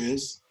MK Ultra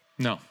is?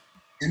 No.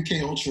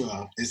 MK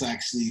Ultra is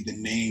actually the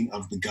name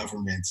of the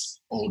government's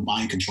old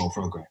mind control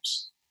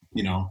programs.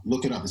 You know,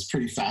 look it up. It's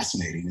pretty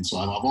fascinating. And so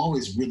I've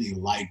always really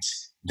liked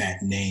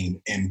that name,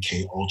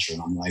 MK Ultra.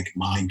 And I'm like,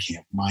 Mind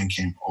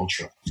Camp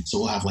Ultra. So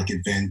we'll have like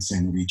events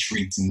and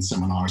retreats and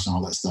seminars and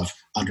all that stuff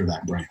under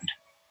that brand.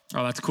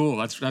 Oh, that's cool.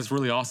 That's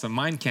really awesome.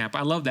 Mind Camp.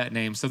 I love that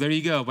name. So there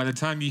you go. By the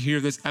time you hear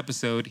this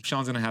episode,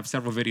 Sean's going to have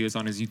several videos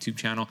on his YouTube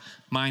channel,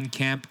 Mind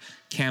Camp,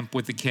 Camp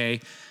with the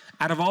K.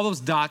 Out of all those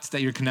dots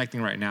that you're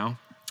connecting right now,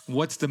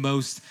 what's the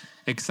most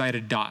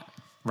excited dot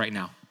right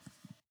now?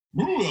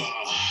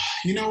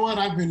 You know what?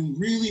 I've been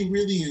really,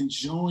 really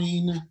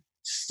enjoying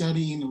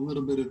studying a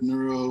little bit of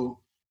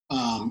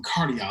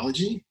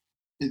cardiology,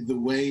 the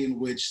way in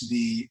which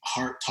the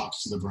heart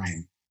talks to the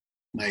brain.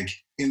 Like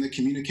in the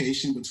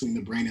communication between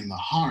the brain and the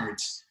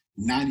heart,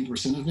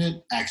 90% of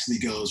it actually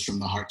goes from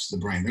the heart to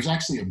the brain. There's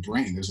actually a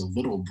brain. There's a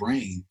little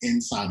brain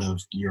inside of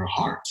your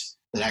heart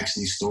that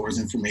actually stores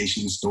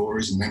information,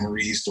 stores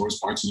memories, stores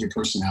parts of your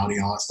personality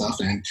and all that stuff.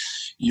 And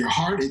your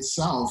heart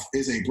itself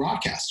is a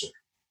broadcaster.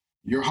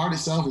 Your heart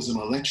itself is an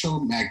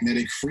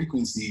electromagnetic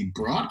frequency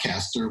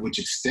broadcaster, which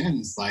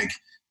extends like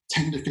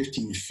 10 to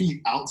 15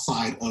 feet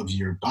outside of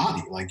your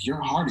body. Like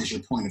your heart is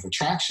your point of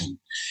attraction.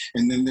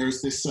 And then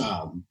there's this,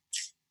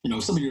 you know,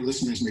 some of your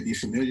listeners may be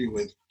familiar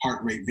with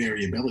heart rate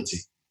variability,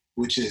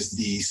 which is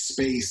the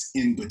space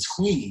in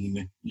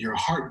between your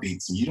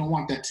heartbeats. And you don't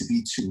want that to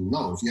be too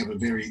low. If you have a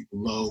very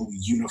low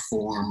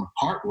uniform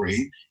heart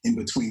rate in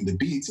between the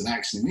beats, it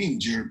actually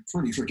means you're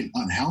pretty freaking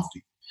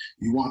unhealthy.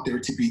 You want there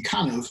to be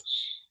kind of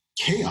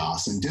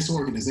chaos and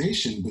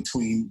disorganization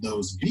between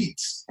those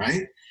beats,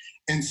 right?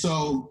 And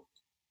so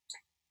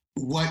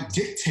what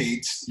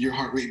dictates your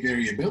heart rate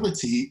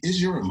variability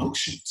is your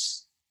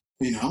emotions.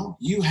 You know,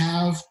 you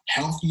have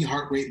healthy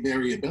heart rate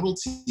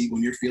variability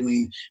when you're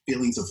feeling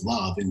feelings of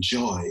love and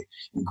joy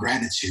and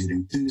gratitude,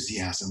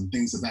 enthusiasm,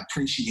 things of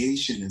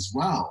appreciation as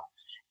well.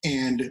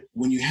 And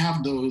when you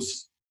have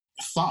those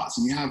thoughts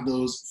and you have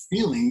those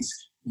feelings,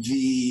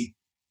 the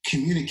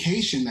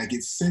communication that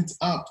gets sent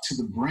up to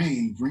the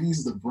brain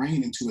brings the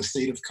brain into a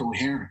state of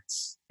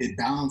coherence. It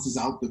balances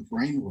out the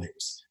brain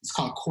waves. It's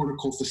called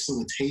cortical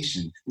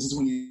facilitation. This is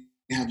when you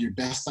have your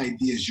best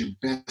ideas, your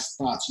best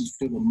thoughts, you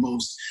feel the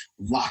most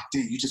locked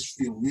in. You just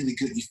feel really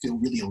good. You feel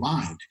really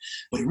aligned.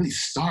 But it really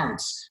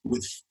starts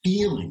with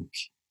feeling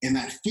And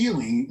that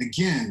feeling,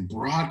 again,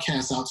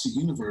 broadcasts out to the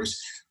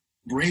universe,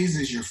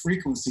 raises your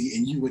frequency,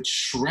 and you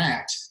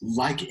attract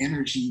like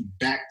energy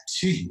back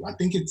to you. I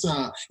think it's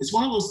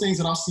one of those things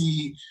that I'll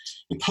see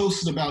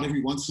posted about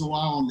every once in a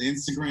while on the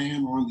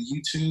Instagram or on the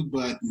YouTube,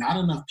 but not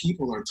enough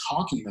people are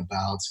talking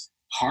about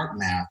heart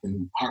math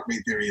and heart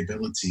rate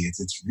variability.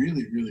 It's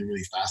really, really,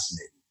 really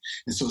fascinating.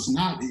 And so it's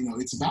not,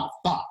 it's about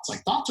thoughts.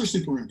 Like, thoughts are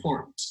super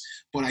important,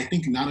 but I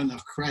think not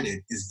enough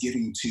credit is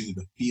given to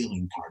the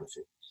feeling part of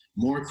it.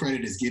 More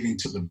credit is given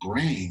to the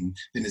brain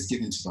than is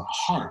given to the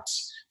heart.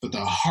 But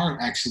the heart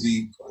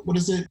actually, what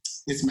is it?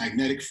 Its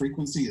magnetic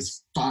frequency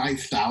is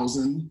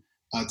 5,000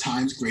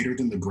 times greater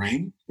than the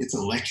brain. Its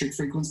electric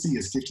frequency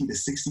is 50 to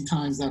 60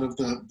 times that of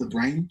the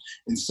brain.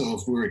 And so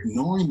if we're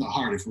ignoring the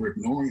heart, if we're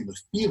ignoring the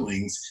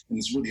feelings, then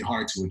it's really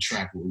hard to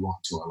attract what we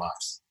want to our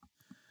lives.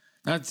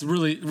 That's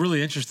really,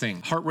 really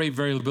interesting. Heart rate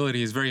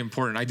variability is very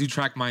important. I do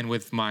track mine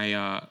with my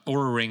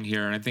Oura ring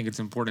here, and I think it's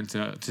important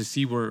to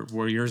see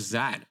where yours is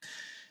at.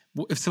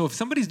 So if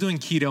somebody's doing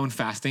keto and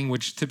fasting,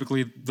 which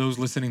typically those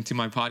listening to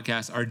my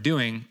podcast are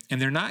doing,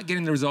 and they're not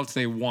getting the results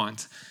they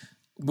want,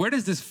 where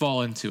does this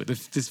fall into,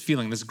 this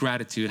feeling, this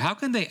gratitude? How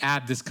can they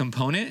add this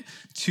component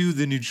to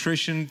the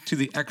nutrition, to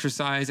the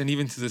exercise, and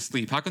even to the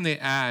sleep? How can they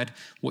add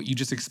what you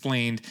just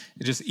explained,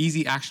 just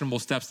easy, actionable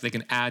steps they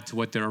can add to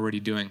what they're already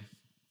doing?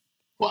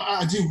 Well,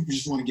 I do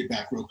just want to get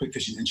back real quick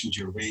because you mentioned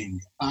your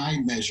ring. I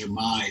measure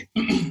my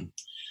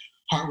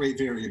heart rate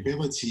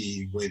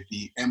variability with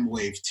the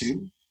M-Wave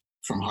 2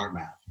 from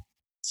HeartMath.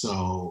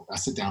 So I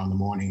sit down in the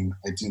morning,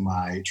 I do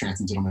my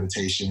transcendental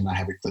meditation, I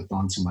have it clipped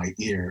onto my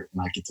ear,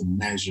 and I get to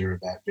measure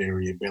that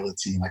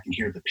variability, and I can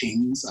hear the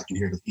pings, I can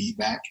hear the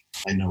feedback.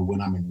 I know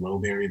when I'm in low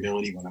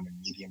variability, when I'm in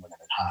medium, when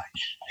I'm in high.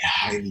 I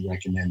highly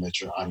recommend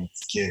that your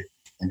audience get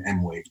an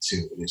M-Wave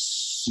 2. It is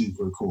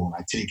super cool.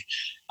 And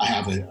I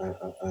have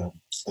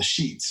a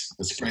sheet,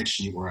 a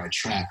spreadsheet where I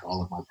track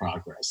all of my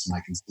progress, and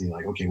I can see,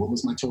 like, okay, what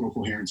was my total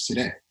coherence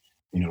today?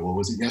 What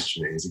was it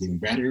yesterday? Is it getting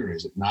better or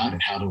is it not?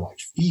 And how do I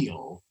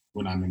feel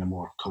when I'm in a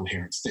more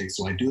coherent state?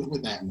 So I do it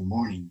with that in the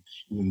morning.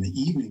 And in the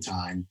evening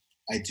time,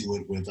 I do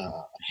it with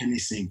a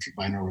HemiSync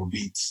binaural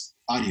beats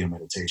audio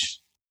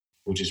meditation,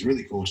 which is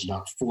really cool. It's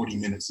about 40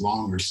 minutes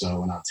long or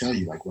so. And I'll tell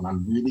you, like, when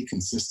I'm really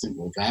consistent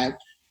with that,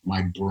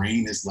 my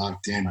brain is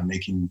locked in. I'm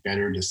making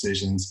better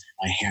decisions.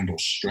 I handle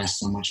stress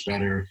so much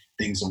better.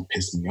 Things don't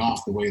piss me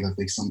off the way that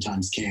they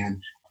sometimes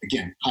can.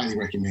 Again, highly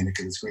recommend it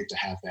because it's great to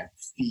have that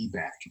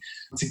feedback.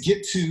 To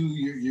get to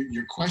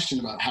your question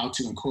about how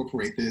to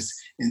incorporate this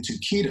into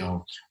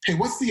keto, hey,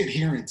 what's the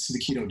adherence to the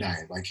keto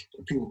diet? Like,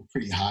 are people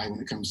pretty high when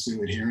it comes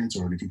to adherence,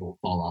 or do people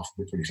fall off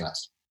pretty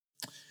fast?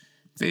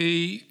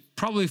 They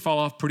probably fall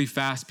off pretty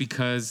fast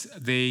because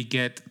they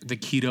get the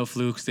keto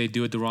flukes, they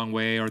do it the wrong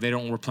way, or they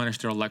don't replenish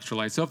their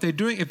electrolytes. So if they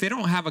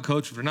don't have a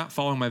coach, if they're not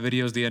following my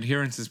videos, the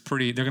adherence is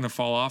they're going to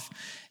fall off.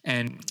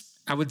 And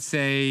I would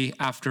say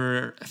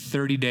after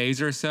 30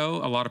 days or so,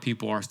 a lot of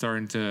people are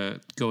starting to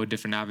go a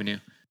different avenue.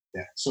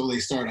 Yeah. So they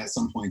start at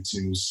some point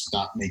to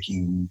stop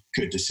making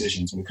good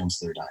decisions when it comes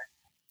to their diet.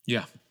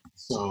 Yeah.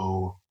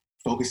 So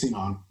focusing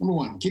on, number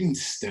one, getting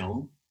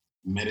still,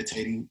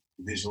 meditating,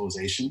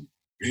 visualization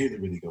really,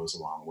 really goes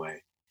a long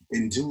way.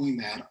 In doing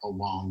that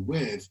along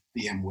with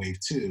the M-Wave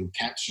 2,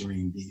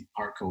 capturing the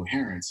heart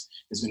coherence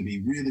is going to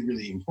be really,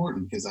 really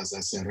important because, as I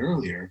said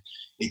earlier,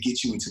 it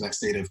gets you into that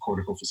state of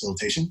cortical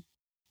facilitation,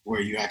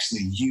 where you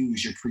actually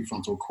use your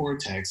prefrontal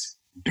cortex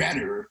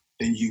better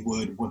than you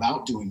would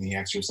without doing the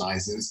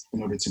exercises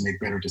in order to make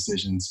better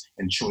decisions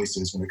and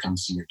choices when it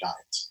comes to your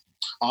diet.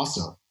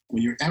 Also,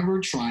 when you're ever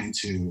trying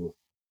to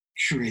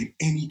create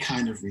any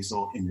kind of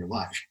result in your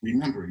life,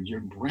 remember, your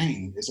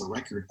brain is a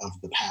record of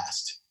the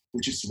past,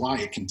 which is why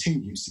it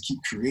continues to keep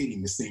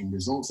creating the same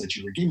results that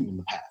you were getting in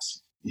the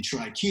past. You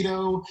tried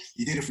keto,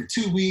 you did it for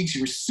 2 weeks,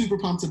 you were super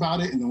pumped about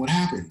it, and then what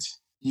happened?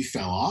 You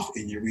fell off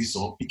and your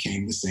result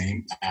became the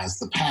same as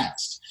the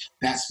past.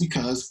 That's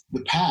because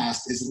the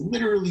past is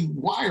literally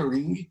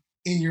wiring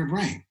in your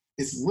brain.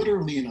 It's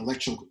literally an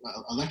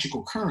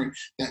electrical current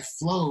that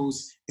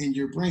flows in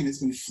your brain. It's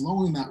been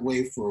flowing that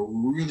way for a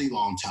really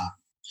long time.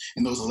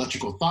 And those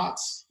electrical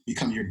thoughts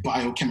become your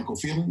biochemical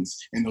feelings,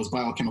 and those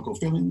biochemical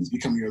feelings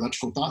become your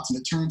electrical thoughts, and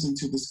it turns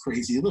into this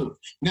crazy loop.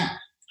 Now,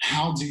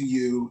 how do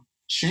you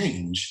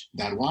change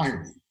that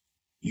wiring?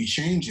 You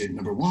change it,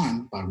 number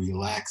one, by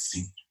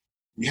relaxing.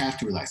 You have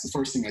to relax. The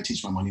first thing I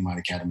teach my Money Mind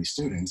Academy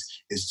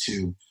students is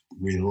to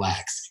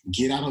relax.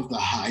 Get out of the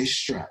high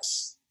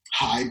stress,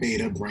 high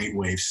beta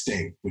brainwave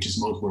state, which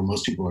is where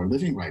most people are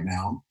living right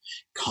now.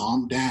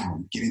 Calm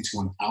down. Get into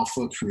an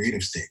alpha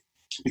creative state,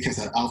 because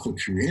that alpha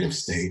creative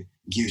state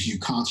gives you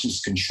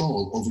conscious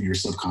control over your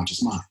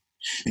subconscious mind.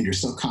 And your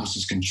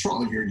subconscious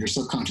control, your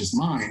subconscious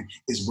mind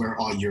is where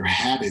all your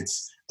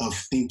habits of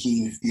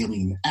thinking,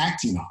 feeling,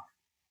 acting are.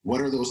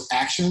 What are those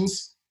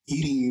actions?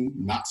 Eating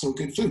not so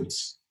good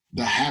foods.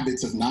 The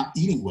habits of not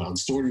eating well and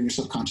stored in your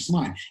subconscious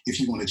mind. If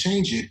you want to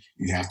change it,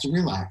 you have to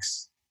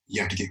relax.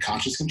 You have to get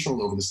conscious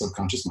control over the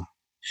subconscious mind.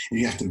 And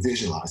you have to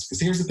visualize.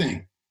 Because here's the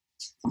thing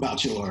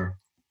about your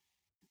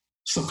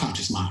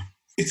subconscious mind.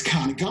 It's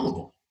kind of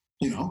gullible.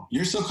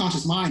 Your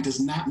subconscious mind does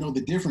not know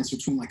the difference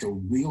between like a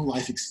real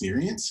life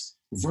experience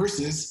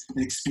versus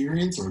an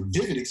experience or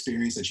vivid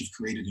experience that you've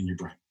created in your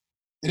brain.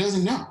 It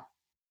doesn't know.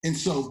 And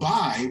so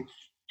by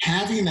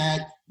having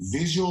that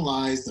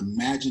visualized,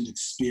 imagined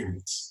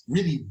experience,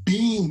 really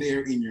being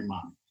there in your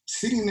mind,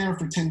 sitting there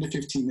for 10 to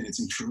 15 minutes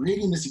and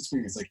creating this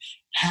experience, like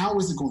how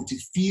is it going to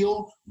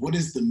feel? What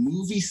is the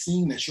movie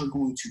scene that you're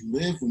going to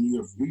live when you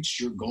have reached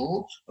your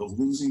goal of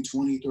losing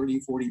 20, 30,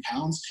 40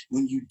 pounds?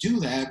 When you do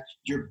that,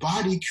 your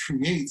body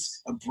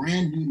creates a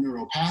brand new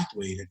neural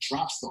pathway that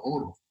drops the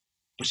old one.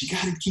 But you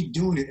got to keep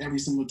doing it every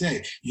single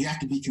day. You have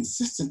to be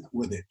consistent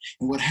with it.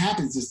 And what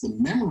happens is the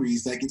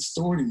memories that get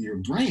stored in your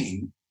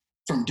brain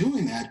from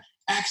doing that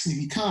actually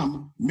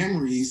become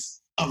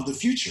memories of the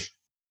future,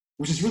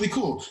 which is really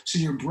cool. So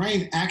your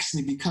brain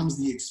actually becomes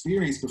the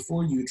experience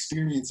before you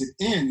experience it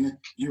in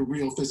your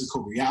real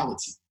physical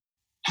reality.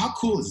 How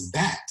cool is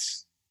that?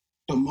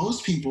 But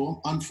most people,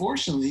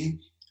 unfortunately,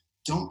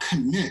 don't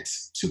commit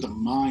to the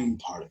mind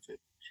part of it.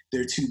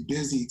 They're too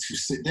busy to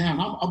sit down.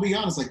 I'll be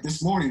honest, like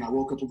this morning, I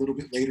woke up a little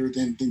bit later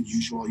than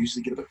usual. I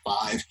usually get up at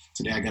 5.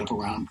 Today I got up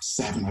around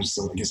 7. I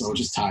guess I was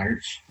just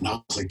tired. And I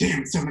was like,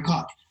 damn, it's 7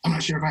 o'clock. I'm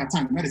not sure if I have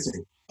time to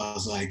meditate. I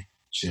was like,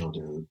 chill,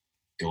 dude.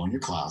 Go in your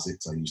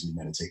closet. So I usually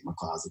meditate in my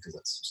closet because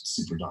that's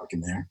super dark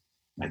in there.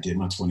 And I did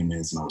my 20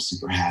 minutes and I was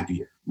super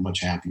much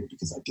happier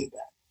because I did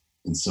that.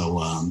 And so,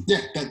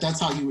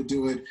 that's how you would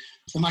do it.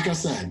 And like I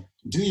said,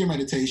 do your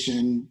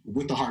meditation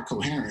with the heart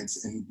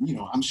coherence. And,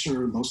 I'm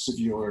sure most of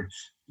your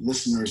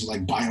listeners are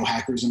like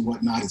biohackers and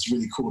whatnot. It's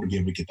really cool to be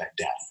able to get that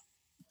data.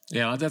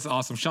 Yeah, that's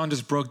awesome. Sean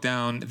just broke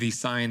down the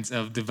science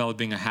of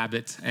developing a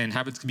habit, and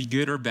habits can be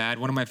good or bad.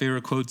 One of my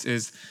favorite quotes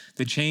is,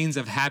 the chains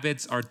of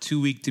habits are too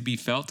weak to be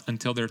felt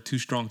until they're too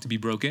strong to be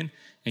broken.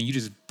 And you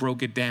just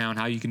broke it down,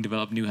 how you can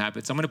develop new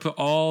habits. I'm going to put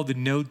all the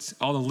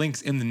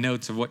links in the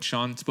notes of what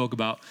Sean spoke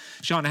about.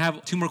 Sean, I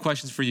have 2 more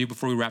questions for you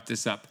before we wrap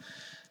this up.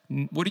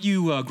 What are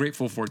you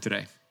grateful for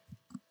today?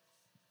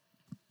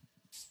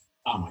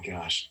 Oh my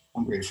gosh,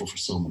 I'm grateful for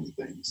so many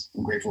things.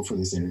 I'm grateful for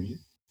this interview.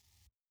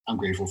 I'm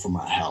grateful for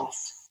my health,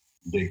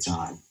 big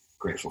time.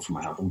 Grateful for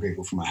my health. I'm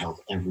grateful for my health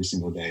every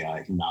single day. I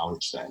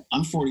acknowledge that.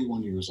 I'm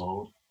 41 years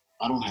old.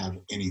 I don't have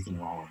anything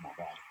wrong with my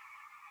body.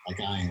 Like,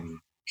 I am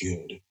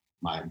good.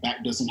 My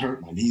back doesn't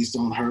hurt. My knees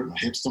don't hurt. My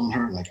hips don't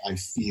hurt. Like, I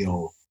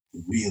feel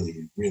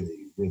really,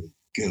 really, really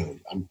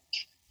good.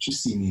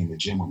 Just see me in the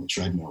gym on the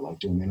treadmill, like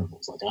doing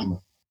intervals. Like,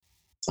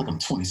 it's like I'm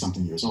 20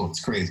 something years old.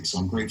 It's crazy. So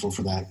I'm grateful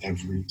for that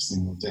every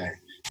single day.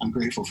 I'm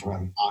grateful for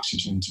having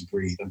oxygen to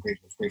breathe. I'm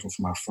grateful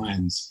for my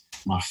friends,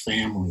 my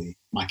family,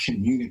 my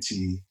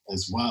community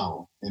as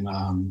well.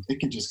 And it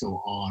can just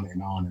go on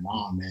and on and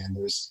on, man.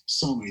 There's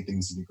so many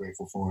things to be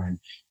grateful for. And,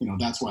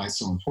 that's why it's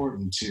so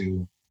important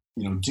to,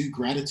 do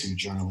gratitude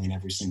journaling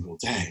every single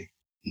day,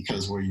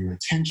 because where your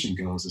attention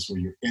goes is where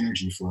your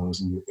energy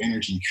flows, and your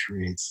energy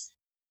creates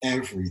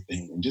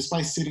everything. And just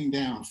by sitting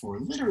down for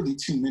literally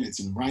 2 minutes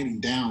and writing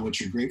down what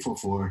you're grateful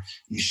for,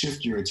 you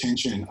shift your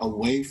attention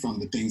away from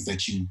the things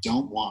that you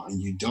don't want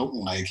and you don't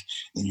like,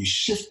 and you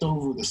shift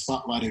over the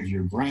spotlight of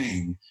your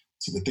brain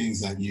to the things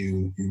that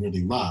you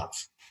really love.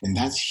 And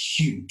that's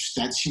huge.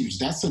 That's huge.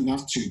 That's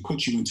enough to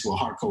put you into a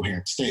heart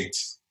coherent state.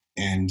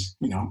 And,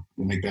 you'll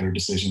make better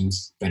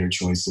decisions, better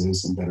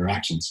choices, and better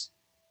actions.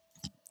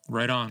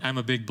 Right on. I'm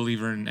a big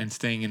believer in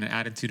staying in an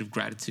attitude of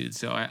gratitude.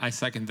 So I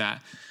second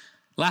that.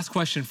 Last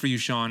question for you,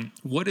 Sean.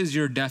 What is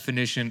your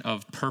definition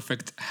of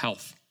perfect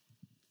health?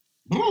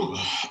 Ooh,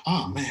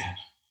 oh, man.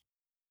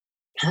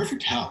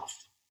 Perfect health,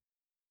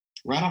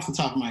 right off the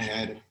top of my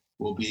head,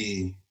 will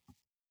be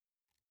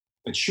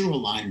a true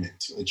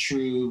alignment, a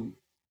true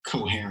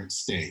coherent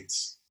state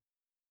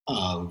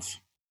of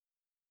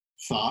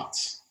thought,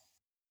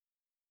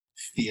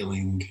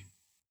 feeling,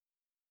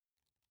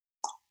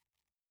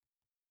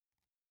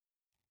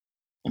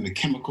 and the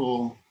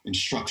chemical and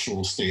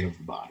structural state of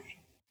the body.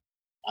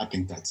 I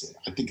think that's it.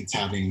 I think it's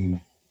having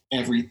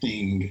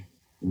everything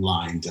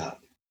lined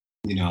up.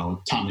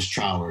 Thomas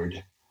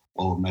Troward,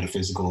 old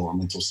metaphysical or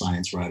mental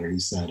science writer, he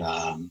said,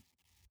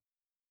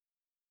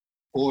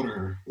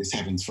 order is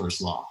heaven's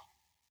first law.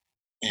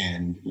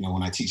 And,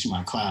 when I teach in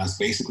my class,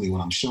 basically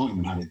what I'm showing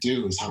them how to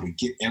do is how to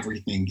get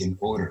everything in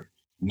order,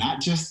 not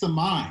just the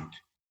mind,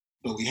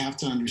 but we have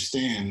to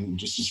understand,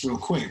 just real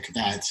quick,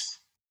 that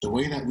the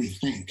way that we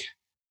think,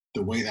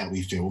 the way that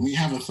we feel, when we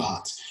have a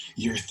thought,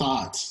 your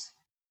thought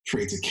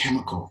creates a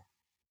chemical,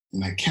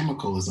 and that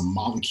chemical is a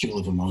molecule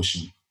of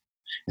emotion.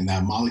 And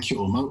that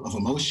molecule of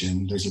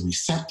emotion, there's a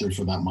receptor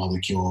for that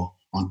molecule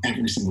on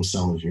every single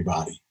cell of your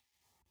body.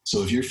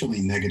 So if you're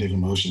feeling negative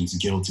emotions,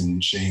 guilt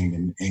and shame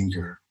and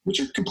anger, which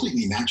are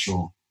completely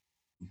natural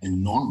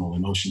and normal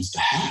emotions to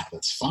have,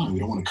 that's fine. We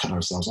don't want to cut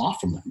ourselves off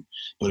from them.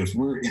 But if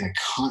we're in a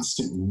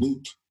constant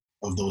loop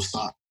of those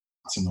thoughts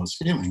and those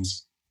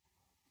feelings,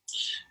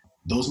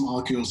 those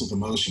molecules of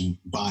emotion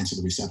bind to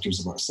the receptors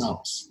of our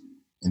cells.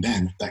 And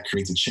then that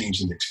creates a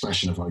change in the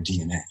expression of our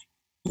DNA.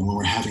 And when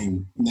we're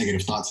having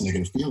negative thoughts and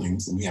negative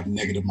feelings, and we have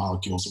negative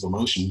molecules of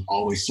emotion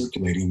always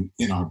circulating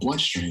in our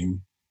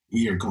bloodstream,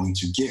 we are going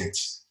to get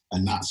a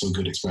not so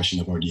good expression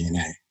of our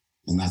DNA.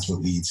 And that's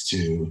what leads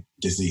to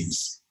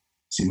disease.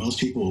 See, most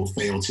people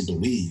fail to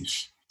believe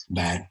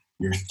that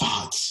your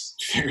thoughts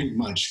very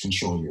much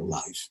control your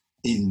life.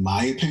 In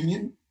my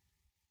opinion,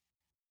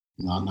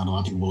 not a lot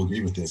of people will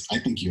agree with this. I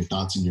think your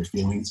thoughts and your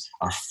feelings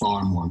are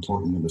far more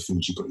important than the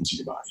food you put into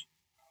your body.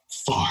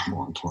 Far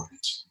more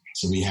important.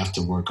 So we have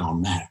to work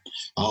on that.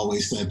 I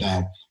always said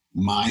that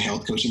my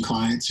health coaching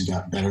clients who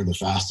got better the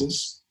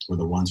fastest were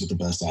the ones with the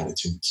best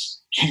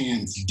attitudes.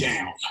 Hands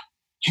down.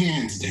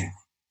 Hands down.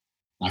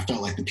 I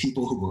felt like the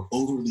people who were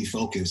overly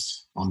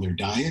focused on their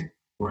diet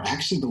were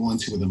actually the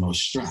ones who were the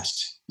most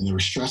stressed. And they were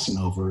stressing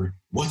over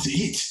what to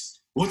eat.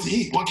 What to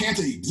eat? What can't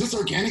I eat? Is this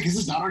organic? Is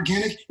this not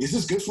organic? Is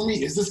this good for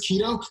me? Is this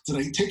keto? Did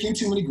I take in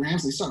too many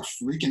grams? They start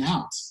freaking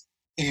out.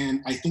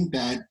 And I think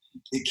that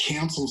it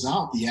cancels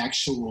out the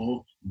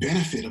actual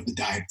benefit of the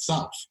diet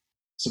itself.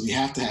 So we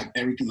have to have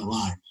everything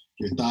aligned.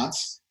 Your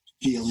thoughts,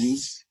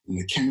 feelings, and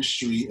the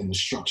chemistry and the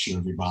structure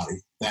of your body.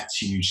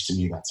 That's huge to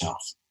me. That's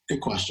health.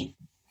 Good question.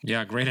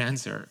 Yeah, great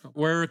answer.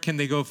 Where can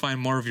they go find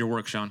more of your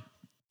work, Sean?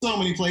 So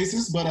many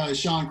places, but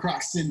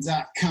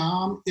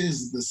SeanCroxton.com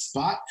is the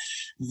spot.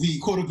 The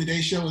Quote of the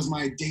Day show is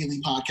my daily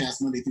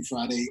podcast, Monday through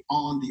Friday,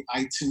 on the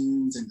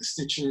iTunes and the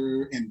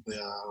Stitcher and the,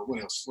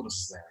 what else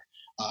is there?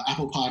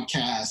 Apple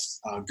Podcasts,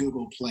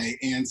 Google Play,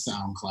 and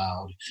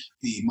SoundCloud.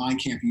 The Mind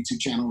Camp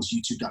YouTube channel is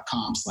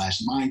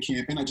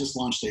youtube.com/mindcamp. And I just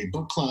launched a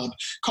book club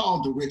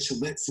called the Rich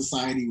Lit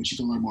Society, which you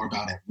can learn more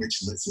about at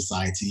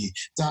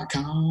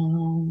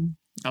richlitsociety.com.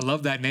 I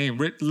love that name.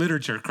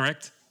 Literature,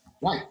 correct?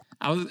 Right.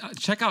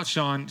 Check out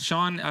Sean.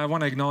 Sean, I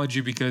want to acknowledge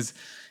you because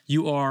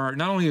you are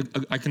not only,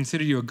 I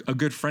consider you a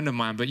good friend of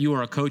mine, but you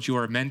are a coach, you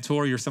are a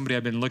mentor, you're somebody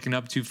I've been looking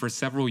up to for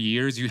several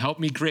years. You helped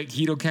me create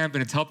Keto Camp,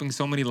 and it's helping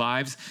so many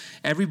lives.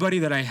 Everybody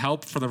that I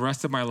help for the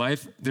rest of my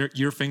life,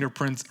 your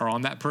fingerprints are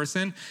on that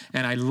person,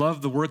 and I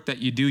love the work that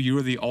you do. You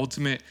are the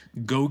ultimate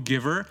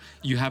go-giver.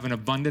 You have an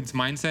abundance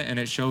mindset, and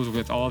it shows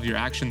with all of your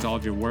actions, all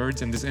of your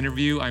words. In this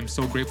interview, I'm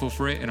so grateful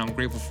for it, and I'm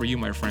grateful for you,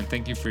 my friend.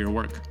 Thank you for your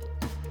work.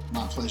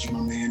 My pleasure,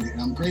 my man.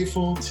 And I'm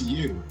grateful to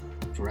you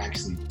for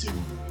actually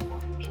doing the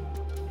work.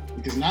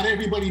 Because not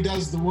everybody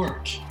does the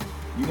work.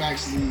 You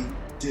actually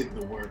did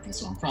the work. And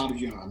so I'm proud of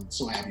you. I'm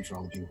so happy for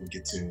all the people who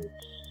get to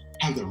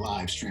have their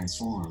lives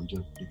transformed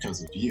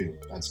because of you.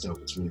 That's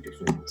dope. It's really good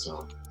feeling.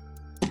 So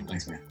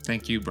thanks, man.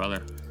 Thank you,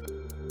 brother.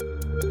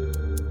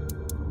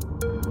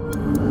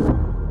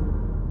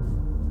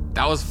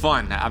 That was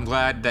fun. I'm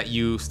glad that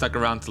you stuck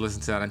around to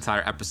listen to that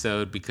entire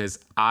episode because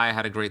I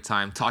had a great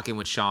time talking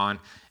with Sean.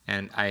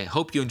 And I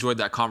hope you enjoyed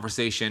that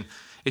conversation.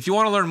 If you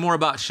want to learn more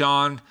about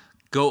Sean,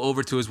 go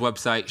over to his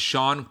website,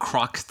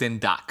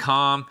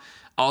 SeanCroxton.com.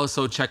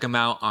 Also check him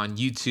out on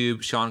YouTube,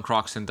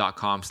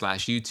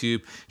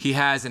 SeanCroxton.com/YouTube. He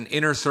has an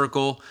inner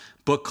circle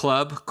book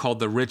club called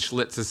the Rich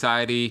Lit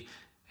Society.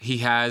 He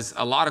has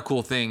a lot of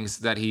cool things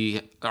that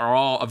are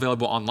all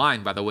available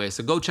online, by the way.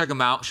 So go check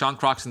him out,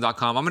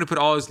 SeanCroxton.com. I'm going to put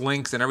all his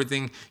links and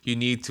everything you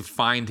need to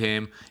find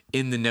him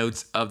in the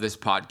notes of this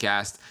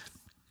podcast.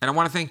 And I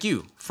want to thank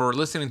you for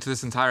listening to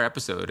this entire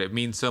episode. It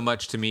means so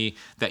much to me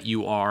that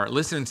you are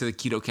listening to the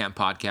Keto Camp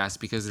podcast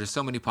because there's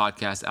so many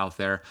podcasts out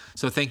there.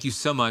 So thank you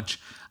so much.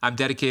 I'm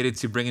dedicated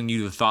to bringing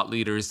you the thought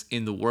leaders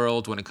in the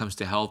world when it comes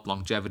to health,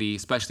 longevity,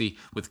 especially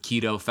with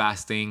keto,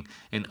 fasting,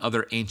 and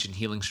other ancient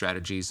healing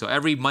strategies. So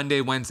every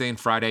Monday, Wednesday, and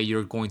Friday,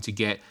 you're going to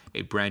get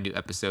a brand new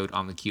episode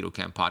on the Keto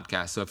Camp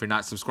podcast. So if you're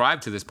not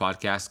subscribed to this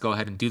podcast, go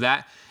ahead and do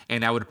that.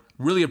 And I would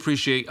really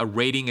appreciate a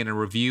rating and a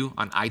review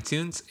on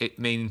iTunes. It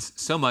means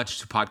so much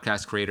to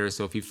podcast creators.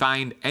 So if you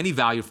find any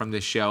value from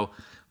this show,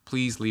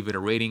 please leave it a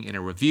rating and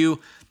a review.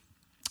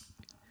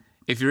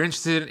 If you're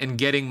interested in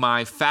getting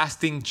my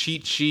fasting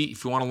cheat sheet,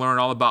 if you want to learn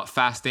all about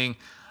fasting,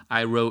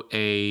 I wrote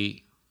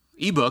a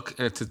ebook.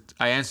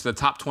 I answer the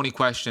top 20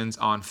 questions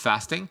on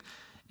fasting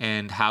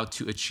and how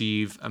to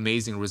achieve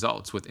amazing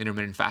results with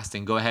intermittent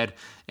fasting. Go ahead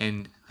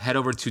and head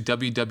over to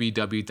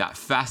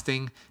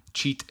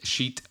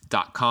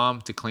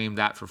www.fastingcheatsheet.com to claim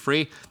that for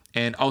free.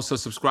 And also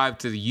subscribe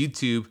to the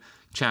YouTube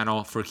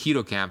channel for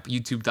Keto Camp,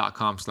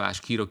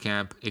 youtube.com/Keto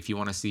Camp, if you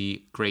want to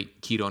see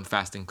great keto and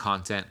fasting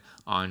content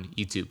on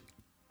YouTube.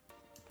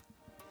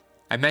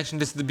 I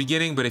mentioned this at the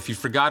beginning, but if you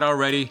forgot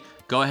already,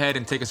 go ahead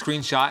and take a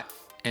screenshot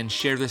and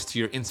share this to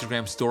your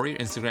Instagram story, your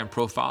Instagram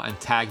profile, and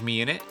tag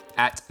me in it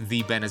at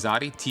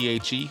TheBenazadi,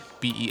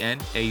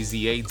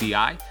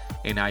 TheBenazadi,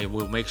 and I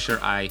will make sure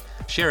I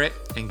share it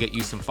and get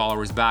you some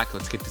followers back.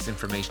 Let's get this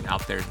information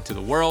out there into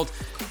the world.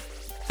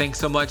 Thanks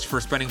so much for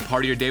spending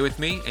part of your day with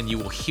me, and you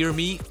will hear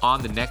me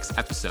on the next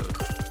episode.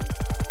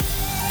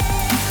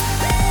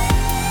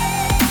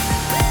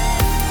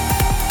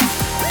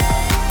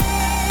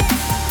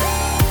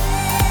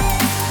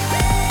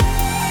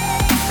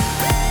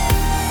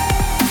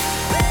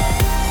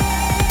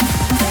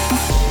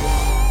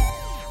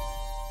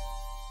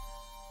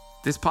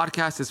 This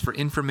podcast is for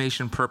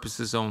information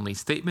purposes only.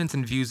 Statements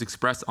and views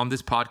expressed on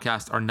this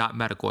podcast are not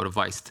medical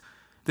advice.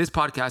 This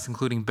podcast,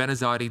 including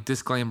Benazadi,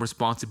 disclaims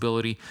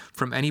responsibility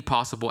from any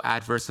possible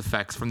adverse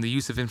effects from the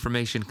use of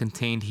information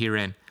contained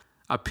herein.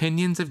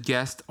 Opinions of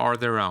guests are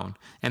their own,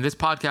 and this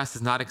podcast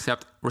does not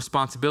accept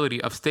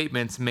responsibility of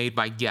statements made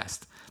by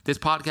guests. This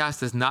podcast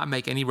does not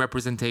make any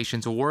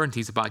representations or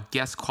warranties about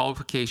guest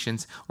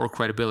qualifications or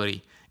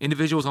credibility.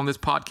 Individuals on this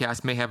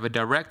podcast may have a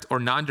direct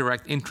or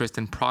non-direct interest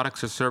in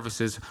products or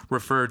services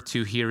referred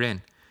to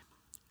herein.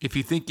 If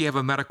you think you have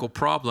a medical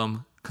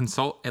problem,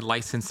 consult a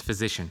licensed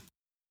physician.